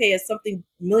 you're going to pay us something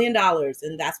 $1 million,"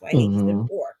 and that's why Haiti's been Hmm.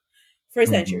 poor for Hmm.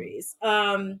 centuries.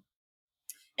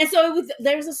 And so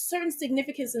there's a certain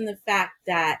significance in the fact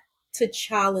that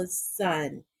T'Challa's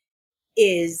son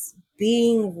is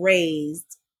being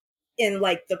raised in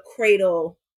like the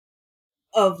cradle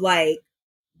of like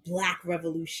Black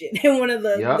Revolution and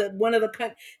Yep.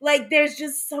 like there's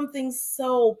just something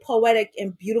so poetic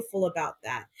and beautiful about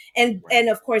that. And Right.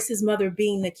 of course his mother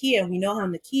being Nakia, and we know how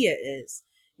Nakia is.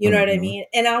 You know what I Hmm. mean?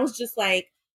 And I was just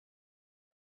like,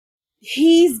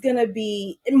 he's gonna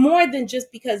be more than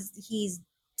just because he's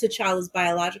T'Challa's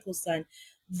biological son.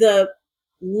 The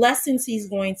lessons he's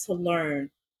going to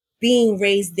learn being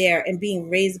raised there and being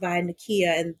raised by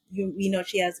Nakia, and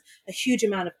she has a huge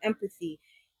amount of empathy.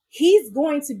 He's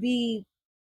going to be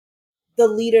the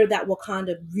leader that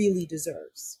Wakanda really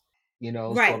deserves.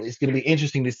 So Right. it's going to be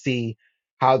interesting to see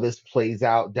how this plays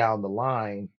out down the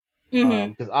line.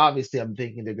 Mm-hmm. Because obviously I'm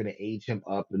thinking they're going to age him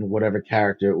up, and whatever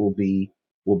character it will be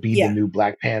the Yeah. new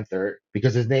Black Panther,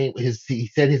 because he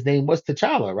said his name was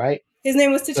T'Challa, right? His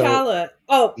name was So T'Challa.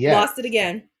 Oh, yeah, lost it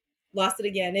again. Lost it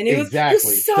again. And he was exactly.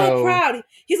 so So proud.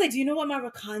 He's like, do you know what my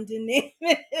Wakandan name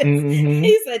is? hmm.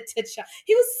 He said T'Challa.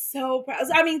 He was so proud.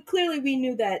 I mean, clearly we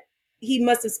knew that he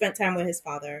must have spent time with his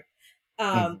father.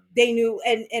 Hmm. They knew,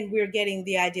 and we're getting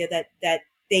the idea that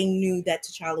they knew that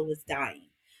T'Challa was dying.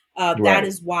 That Right.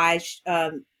 is why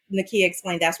Nakia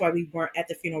explained that's why we weren't at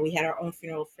the funeral. We had our own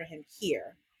funeral for him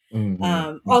here. Hmm.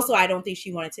 Also, I don't think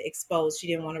she wanted to expose. She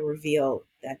didn't want to reveal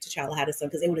that T'Challa had a son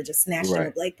because they would have just snatched him Right.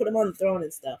 and like put him on the throne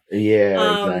and stuff. Yeah,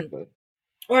 Um, exactly.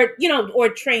 or or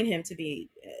train him to be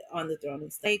on the throne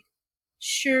and stuff. Like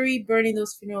Shuri burning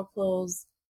those funeral clothes,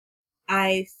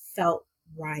 I felt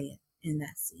Ryan in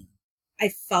that scene. I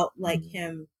felt like Mm.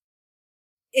 him.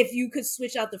 If you could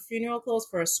switch out the funeral clothes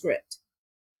for a script,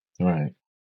 Right.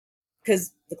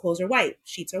 because the clothes are white,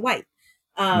 sheets are white,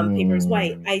 paper is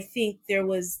white. Mm. I think there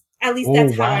was at least Oh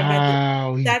that's how I read the.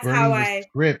 wow, he's That's how burning the I.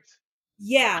 script.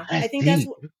 Yeah, I That's think that's deep.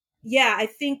 what. Yeah, I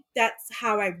think that's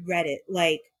how I read it.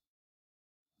 Like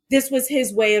this was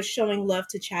his way of showing love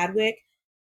to Chadwick,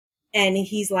 and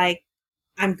he's like,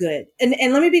 "I'm good." And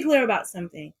let me be clear about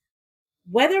something.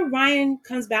 Whether Ryan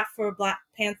comes back for Black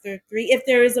Panther 3, if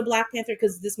there is a Black Panther,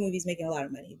 because this movie's making a lot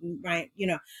of money, right?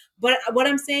 But what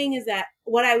I'm saying is that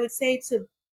what I would say to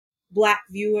Black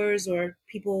viewers or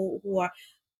people who are,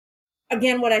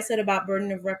 again, what I said about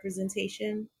burden of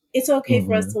representation, it's okay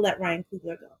for us Hmm. to let Ryan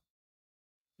Coogler go.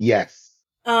 Yes.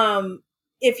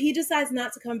 If he decides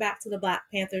not to come back to the Black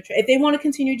Panther, if they want to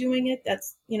continue doing it,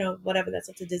 that's, whatever, that's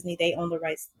up to Disney. They own the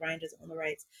rights. Ryan doesn't own the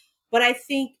rights. But I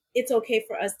think it's okay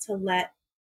for us to let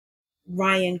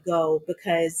Ryan go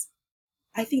because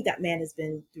I think that man has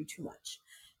been through too much.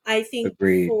 I think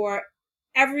Agreed. for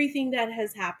everything that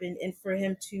has happened and for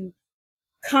him to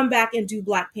come back and do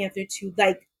Black Panther 2,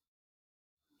 like,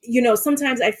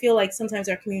 sometimes I feel like sometimes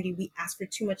our community, we ask for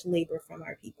too much labor from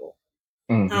our people.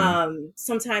 Hmm.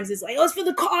 Sometimes it's like, oh, it's for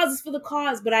the cause, it's for the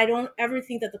cause. But I don't ever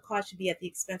think that the cause should be at the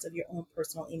expense of your own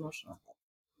personal emotional health.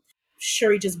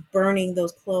 Shuri just burning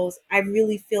those clothes. I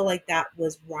really feel like that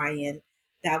was Ryan.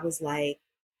 That was like,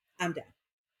 I'm done.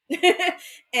 and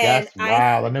That's I,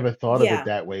 wild. I never thought of it yeah,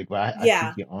 that way, but I think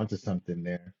yeah, you're onto something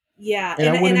there. yeah. And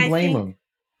I And wouldn't I blame think, him.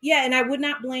 yeah, and I would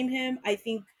not blame him. I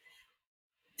think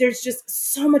there's just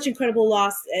so much incredible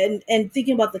loss, and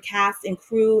thinking about the cast and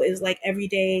crew is like every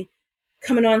day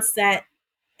coming on set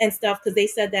and stuff, because they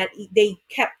said that they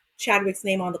kept Chadwick's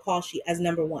name on the call sheet as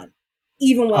number one,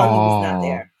 even while he was not Oh,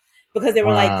 there, because they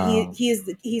were like, wow.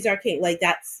 he's our king. Like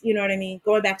that's, you know what I mean.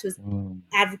 Going back to his Mm.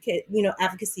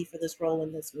 advocacy for this role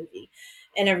in this movie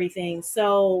and everything.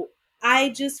 So I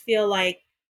just feel like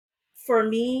for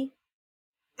me,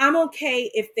 I'm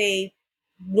okay if they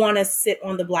want to sit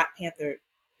on the Black Panther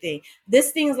thing.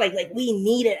 This thing is like we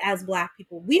need it as Black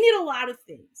people. We need a lot of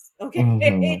things, okay?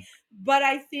 Hmm. But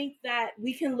I think that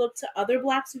we can look to other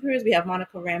Black superheroes. We have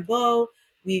Monica Rambeau.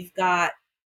 We've got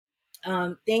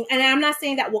thing, and I'm not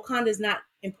saying that Wakanda is not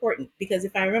important, because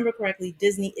if I remember correctly,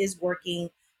 Disney is working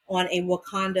on a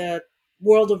Wakanda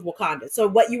world of Wakanda. So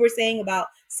what you were saying about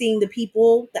seeing the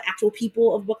people, the actual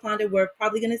people of Wakanda, we're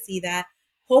probably going to see that.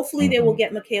 Hopefully, they will Hmm.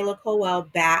 get Michaela Coel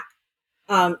back.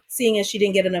 Seeing as she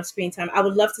didn't get enough screen time, I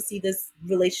would love to see this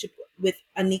relationship with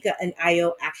Anika and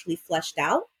Ayo actually fleshed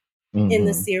out in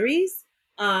the Hmm. series.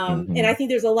 And I Hmm. think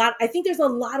there's a lot. I think there's a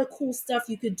lot of cool stuff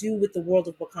you could do with the world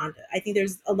of Wakanda. I think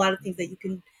there's a lot of things that you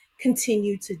can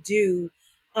continue to do.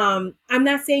 I'm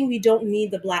not saying we don't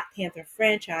need the Black Panther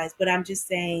franchise, but I'm just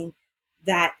saying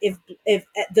that if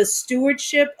the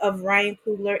stewardship of Ryan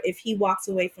Coogler, if he walks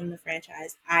away from the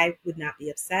franchise, I would not be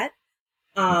upset.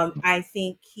 I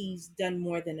think he's done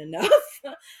more than enough.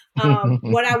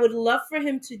 What I would love for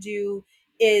him to do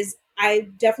is I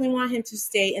definitely want him to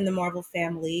stay in the Marvel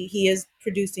family. He is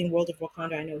producing World of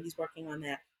Wakanda. I know he's working on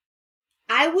that.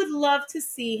 I would love to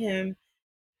see him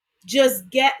just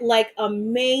get like a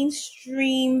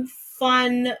mainstream,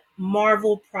 fun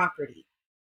Marvel property.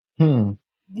 Hmm.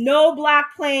 No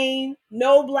black plane,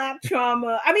 no black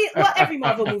trauma. I mean, well, every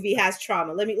Marvel movie has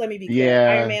trauma. Let me be clear.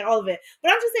 Iron Yeah. Man, all of it.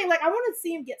 But I'm just saying, like, I want to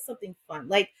see him get something fun.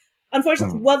 Like,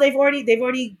 unfortunately, Mm. well, they've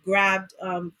already grabbed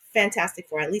Fantastic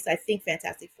Four. At least I think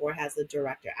Fantastic Four has a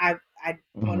director. I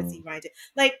want to see Mm. Ryan.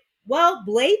 Like, well,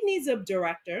 Blade needs a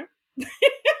director.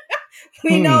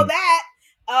 We know Hmm. that.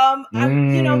 I'm,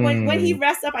 when he Mm.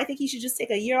 rests up, I think he should just take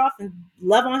a year off and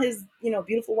love on his,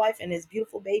 beautiful wife and his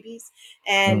beautiful babies.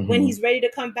 And when Hmm. he's ready to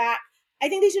come back, I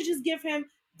think they should just give him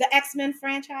the X-Men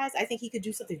franchise. I think he could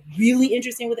do something really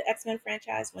interesting with the X-Men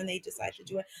franchise when they decide to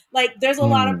do it. Like, there's a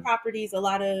lot of Mm. properties, a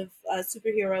lot of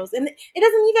superheroes, and it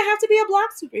doesn't even have to be a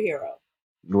black superhero.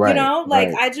 Right. Like,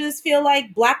 Right. I just feel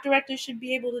like black directors should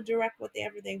be able to direct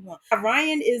whatever they want.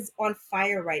 Ryan is on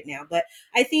fire right now, but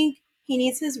I think he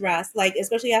needs his rest, like,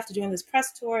 especially after doing this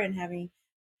press tour and having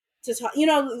to talk,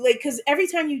 like, because every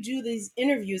time you do these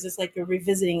interviews, it's like you're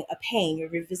revisiting a pain, you're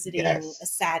revisiting a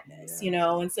Yes. sadness, Yes.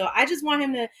 and so I just want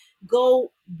him to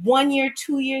go 1 year,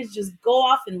 2 years, just go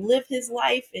off and live his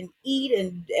life and eat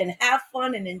and have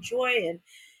fun and enjoy. And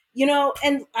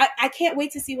And I can't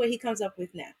wait to see what he comes up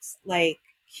with next. Like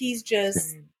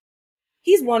Same.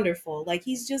 he's wonderful. Like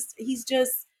he's just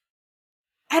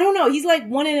I don't know. He's like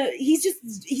he's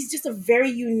just a very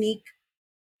unique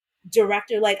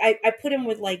director. Like I put him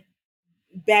with like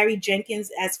Barry Jenkins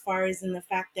as far as in the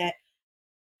fact that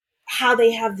how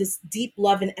they have this deep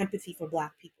love and empathy for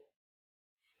Black people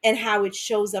and how it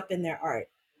shows up in their art,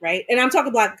 right? And I'm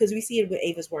talking Black because we see it with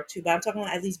Ava's work too, but I'm talking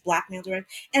about at least Black male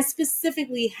directors and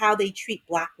specifically how they treat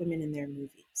Black women in their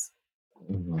movies.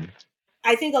 Hmm.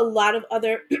 I think a lot of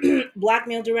other Black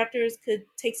male directors could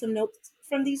take some notes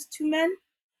from these two men,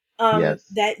 Yes.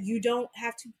 that you don't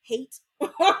have to hate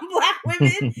Black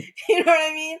women, you know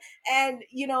what I mean? And,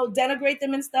 denigrate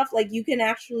them and stuff. Like you can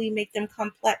actually make them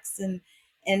complex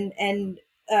and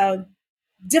uh,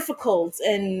 difficult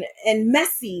and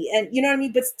messy and you know what I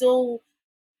mean, but still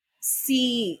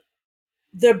see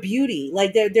the beauty.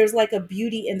 Like there's like a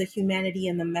beauty in the humanity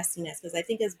and the messiness. Because I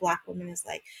think as Black women, it's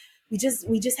like we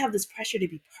just have this pressure to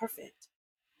be perfect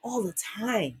all the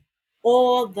time,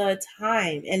 all the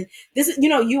time. And this is,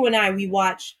 you and I, we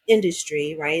watch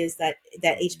Industry, right? Is that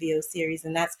HBO series,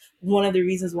 and that's one of the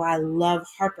reasons why I love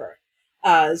Harper.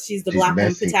 She's the She's Black woman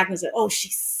messy. protagonist. Oh,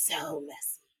 she's so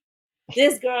messy.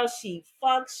 This girl, she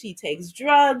fucks, she takes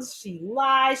drugs, she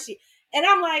lies, and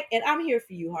I'm like, and I'm here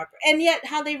for you, Harper. And yet,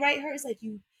 how they write her is like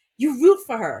you root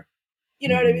for her. You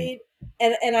know what I Hmm. mean?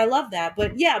 And I love that.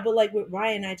 But yeah, but like with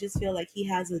Ryan, I just feel like he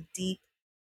has a deep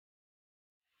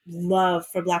love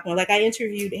for Black women. Like I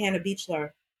interviewed Hannah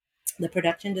Beachler, the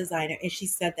production designer, and she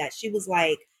said that she was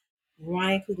like,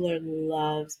 Ryan Coogler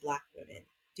loves Black women.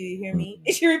 Do you hear me?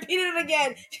 And Hmm. she repeated it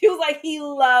again. She was like, he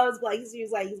loves Black. She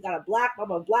was like, he's got a Black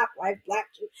mama, Black wife, Black.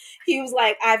 He was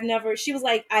like, She was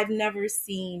like, I've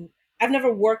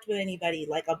never worked with anybody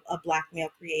like a Black male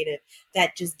creative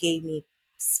that just gave me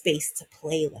space to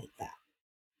play like that.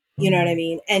 You know what I Hmm.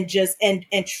 mean? And just and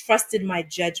trusted my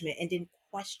judgment and didn't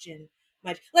question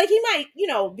my, like he might,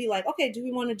 be like, okay, do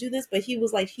we want to do this? But he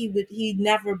was like, he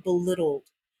never belittled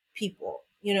people.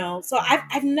 So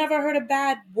I've Hmm. never heard a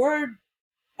bad word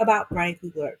about Ryan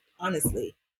Coogler,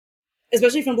 honestly.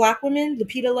 Especially from Black women.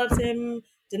 Lupita loves him,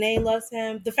 Danae loves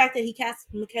him. The fact that he cast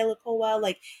Michaela Colwell,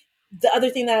 like the other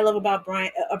thing that I love about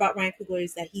Ryan Coogler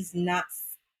is that he's not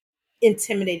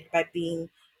intimidated by being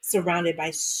surrounded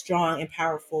by strong and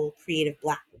powerful creative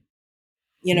Black women.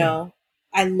 You Yeah, know,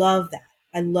 I love that.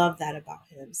 I love that about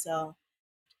him. So,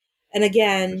 and for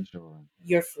again, sure.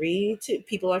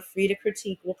 people are free to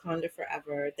critique Wakanda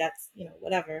Forever. That's,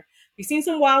 whatever. We've seen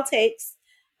some wild takes.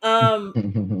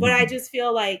 But I just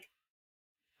feel like,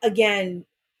 again,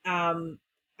 um,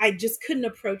 I just couldn't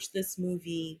approach this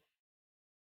movie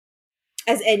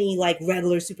as any like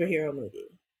regular superhero movie.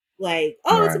 Like,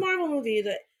 oh, it's a Right. Marvel movie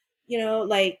that,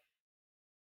 like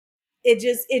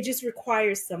it just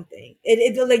requires something.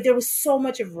 It like there was so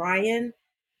much of Ryan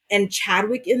and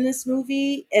Chadwick in this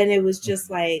movie, and it was just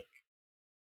Mhm. like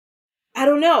I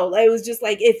don't know. Like, it was just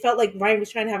like it felt like Ryan was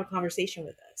trying to have a conversation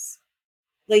with us.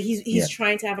 Like he's Yeah.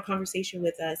 trying to have a conversation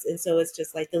with us, and so it's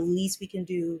just like the least we can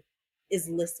do is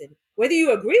listen. Whether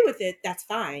you agree with it, that's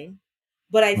fine,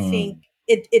 but I think Mm.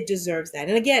 it deserves that.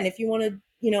 And again, if you want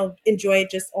to enjoy it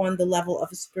just on the level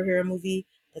of a superhero movie,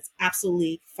 that's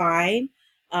absolutely fine.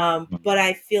 But Mm.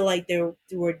 I feel like there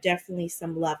were definitely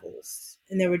some levels,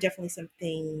 and there were definitely some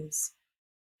things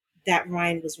that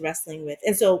Ryan was wrestling with.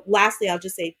 And so, lastly, I'll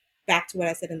just say back to what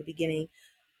I said in the beginning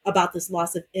about this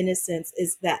loss of innocence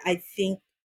is that I think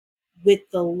with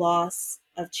the loss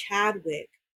of Chadwick,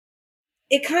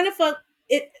 it kind of felt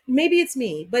it. Maybe it's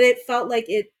me, but it felt like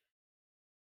it.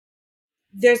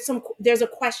 There's a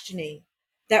questioning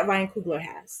that Ryan Coogler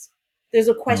has. There's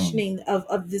a Mm. questioning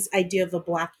of this idea of a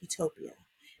Black utopia,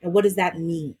 and what does that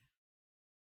mean,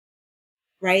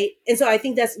 right? And so I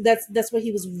think that's what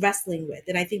he was wrestling with,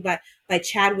 and I think by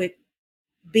Chadwick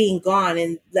being gone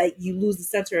and like you lose the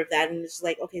center of that, and it's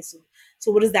like, okay, so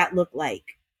what does that look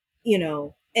like,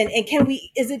 and can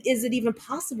we, is it even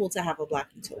possible to have a Black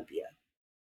utopia?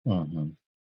 Mhm.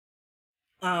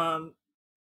 um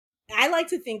I like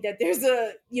to think that there's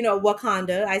a,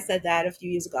 Wakanda. I said that a few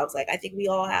years ago. I was like, I think we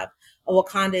all have a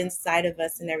Wakanda inside of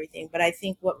us and everything, but I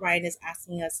think what Ryan is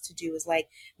asking us to do is like,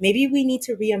 maybe we need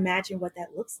to reimagine what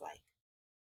that looks like.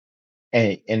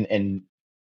 And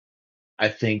I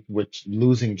think with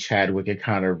losing Chadwick, it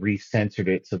kind of recentered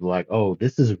it to like, oh,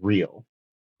 this is real.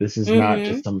 This is not Mm-hmm.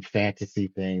 just some fantasy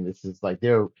thing. This is like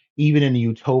there, even in the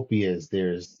utopias,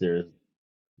 there's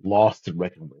loss to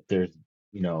reckon with. There's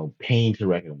pain to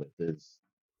reckon with.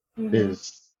 Mm-hmm.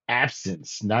 There's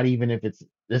absence. Not even if it's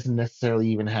doesn't necessarily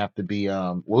even have to be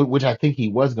which I think he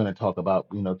was going to talk about.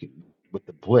 with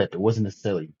the blip. It wasn't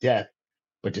necessarily death,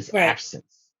 but just Right.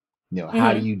 absence. You know,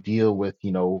 how do Mm-hmm. you deal with,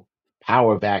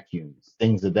 power vacuums,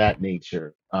 things of that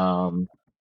nature?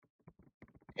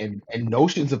 And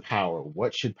notions of power.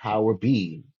 What should power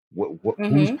be?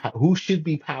 Mm-hmm. Who should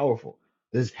be powerful?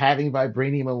 Does having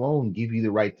vibranium alone give you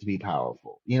the right to be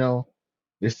powerful?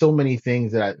 There's so many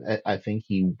things that I think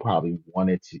he probably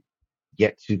wanted to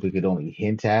get to, but could only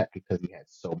hint at because he had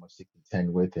so much to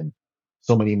contend with and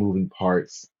so many moving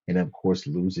parts. And of course,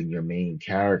 losing your main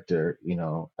character,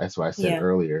 that's why I said Yeah.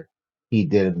 earlier, he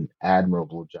did an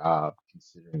admirable job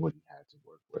considering what he had to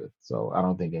work with. So I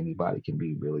don't think anybody can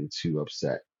be really too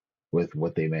upset with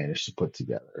what they managed to put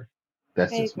together.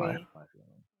 That's I just my agree. my feeling.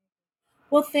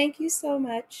 Well, thank you so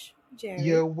much, Jerry.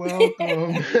 You're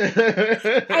welcome.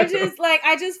 I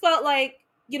just felt like,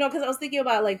 because I was thinking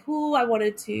about like who I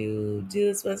wanted to do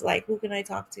this with, like who can I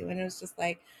talk to, and it was just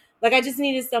like I just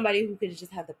needed somebody who could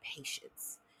just have the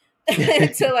patience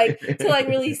to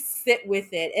really sit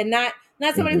with it, and not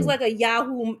somebody who's Hmm. like a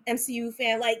Yahoo MCU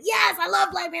fan, like yes, I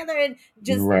love Black Panther, and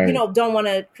just Right. don't want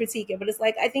to critique it. But it's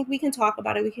like I think we can talk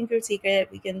about it, we can critique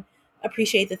it, we can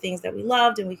appreciate the things that we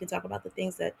loved, and we can talk about the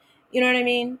things that you know what I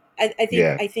mean.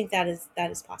 Yeah. I think that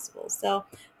is possible. So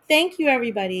thank you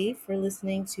everybody for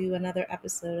listening to another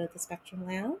episode of the Spectrum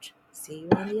Lounge. See you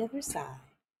on the other side.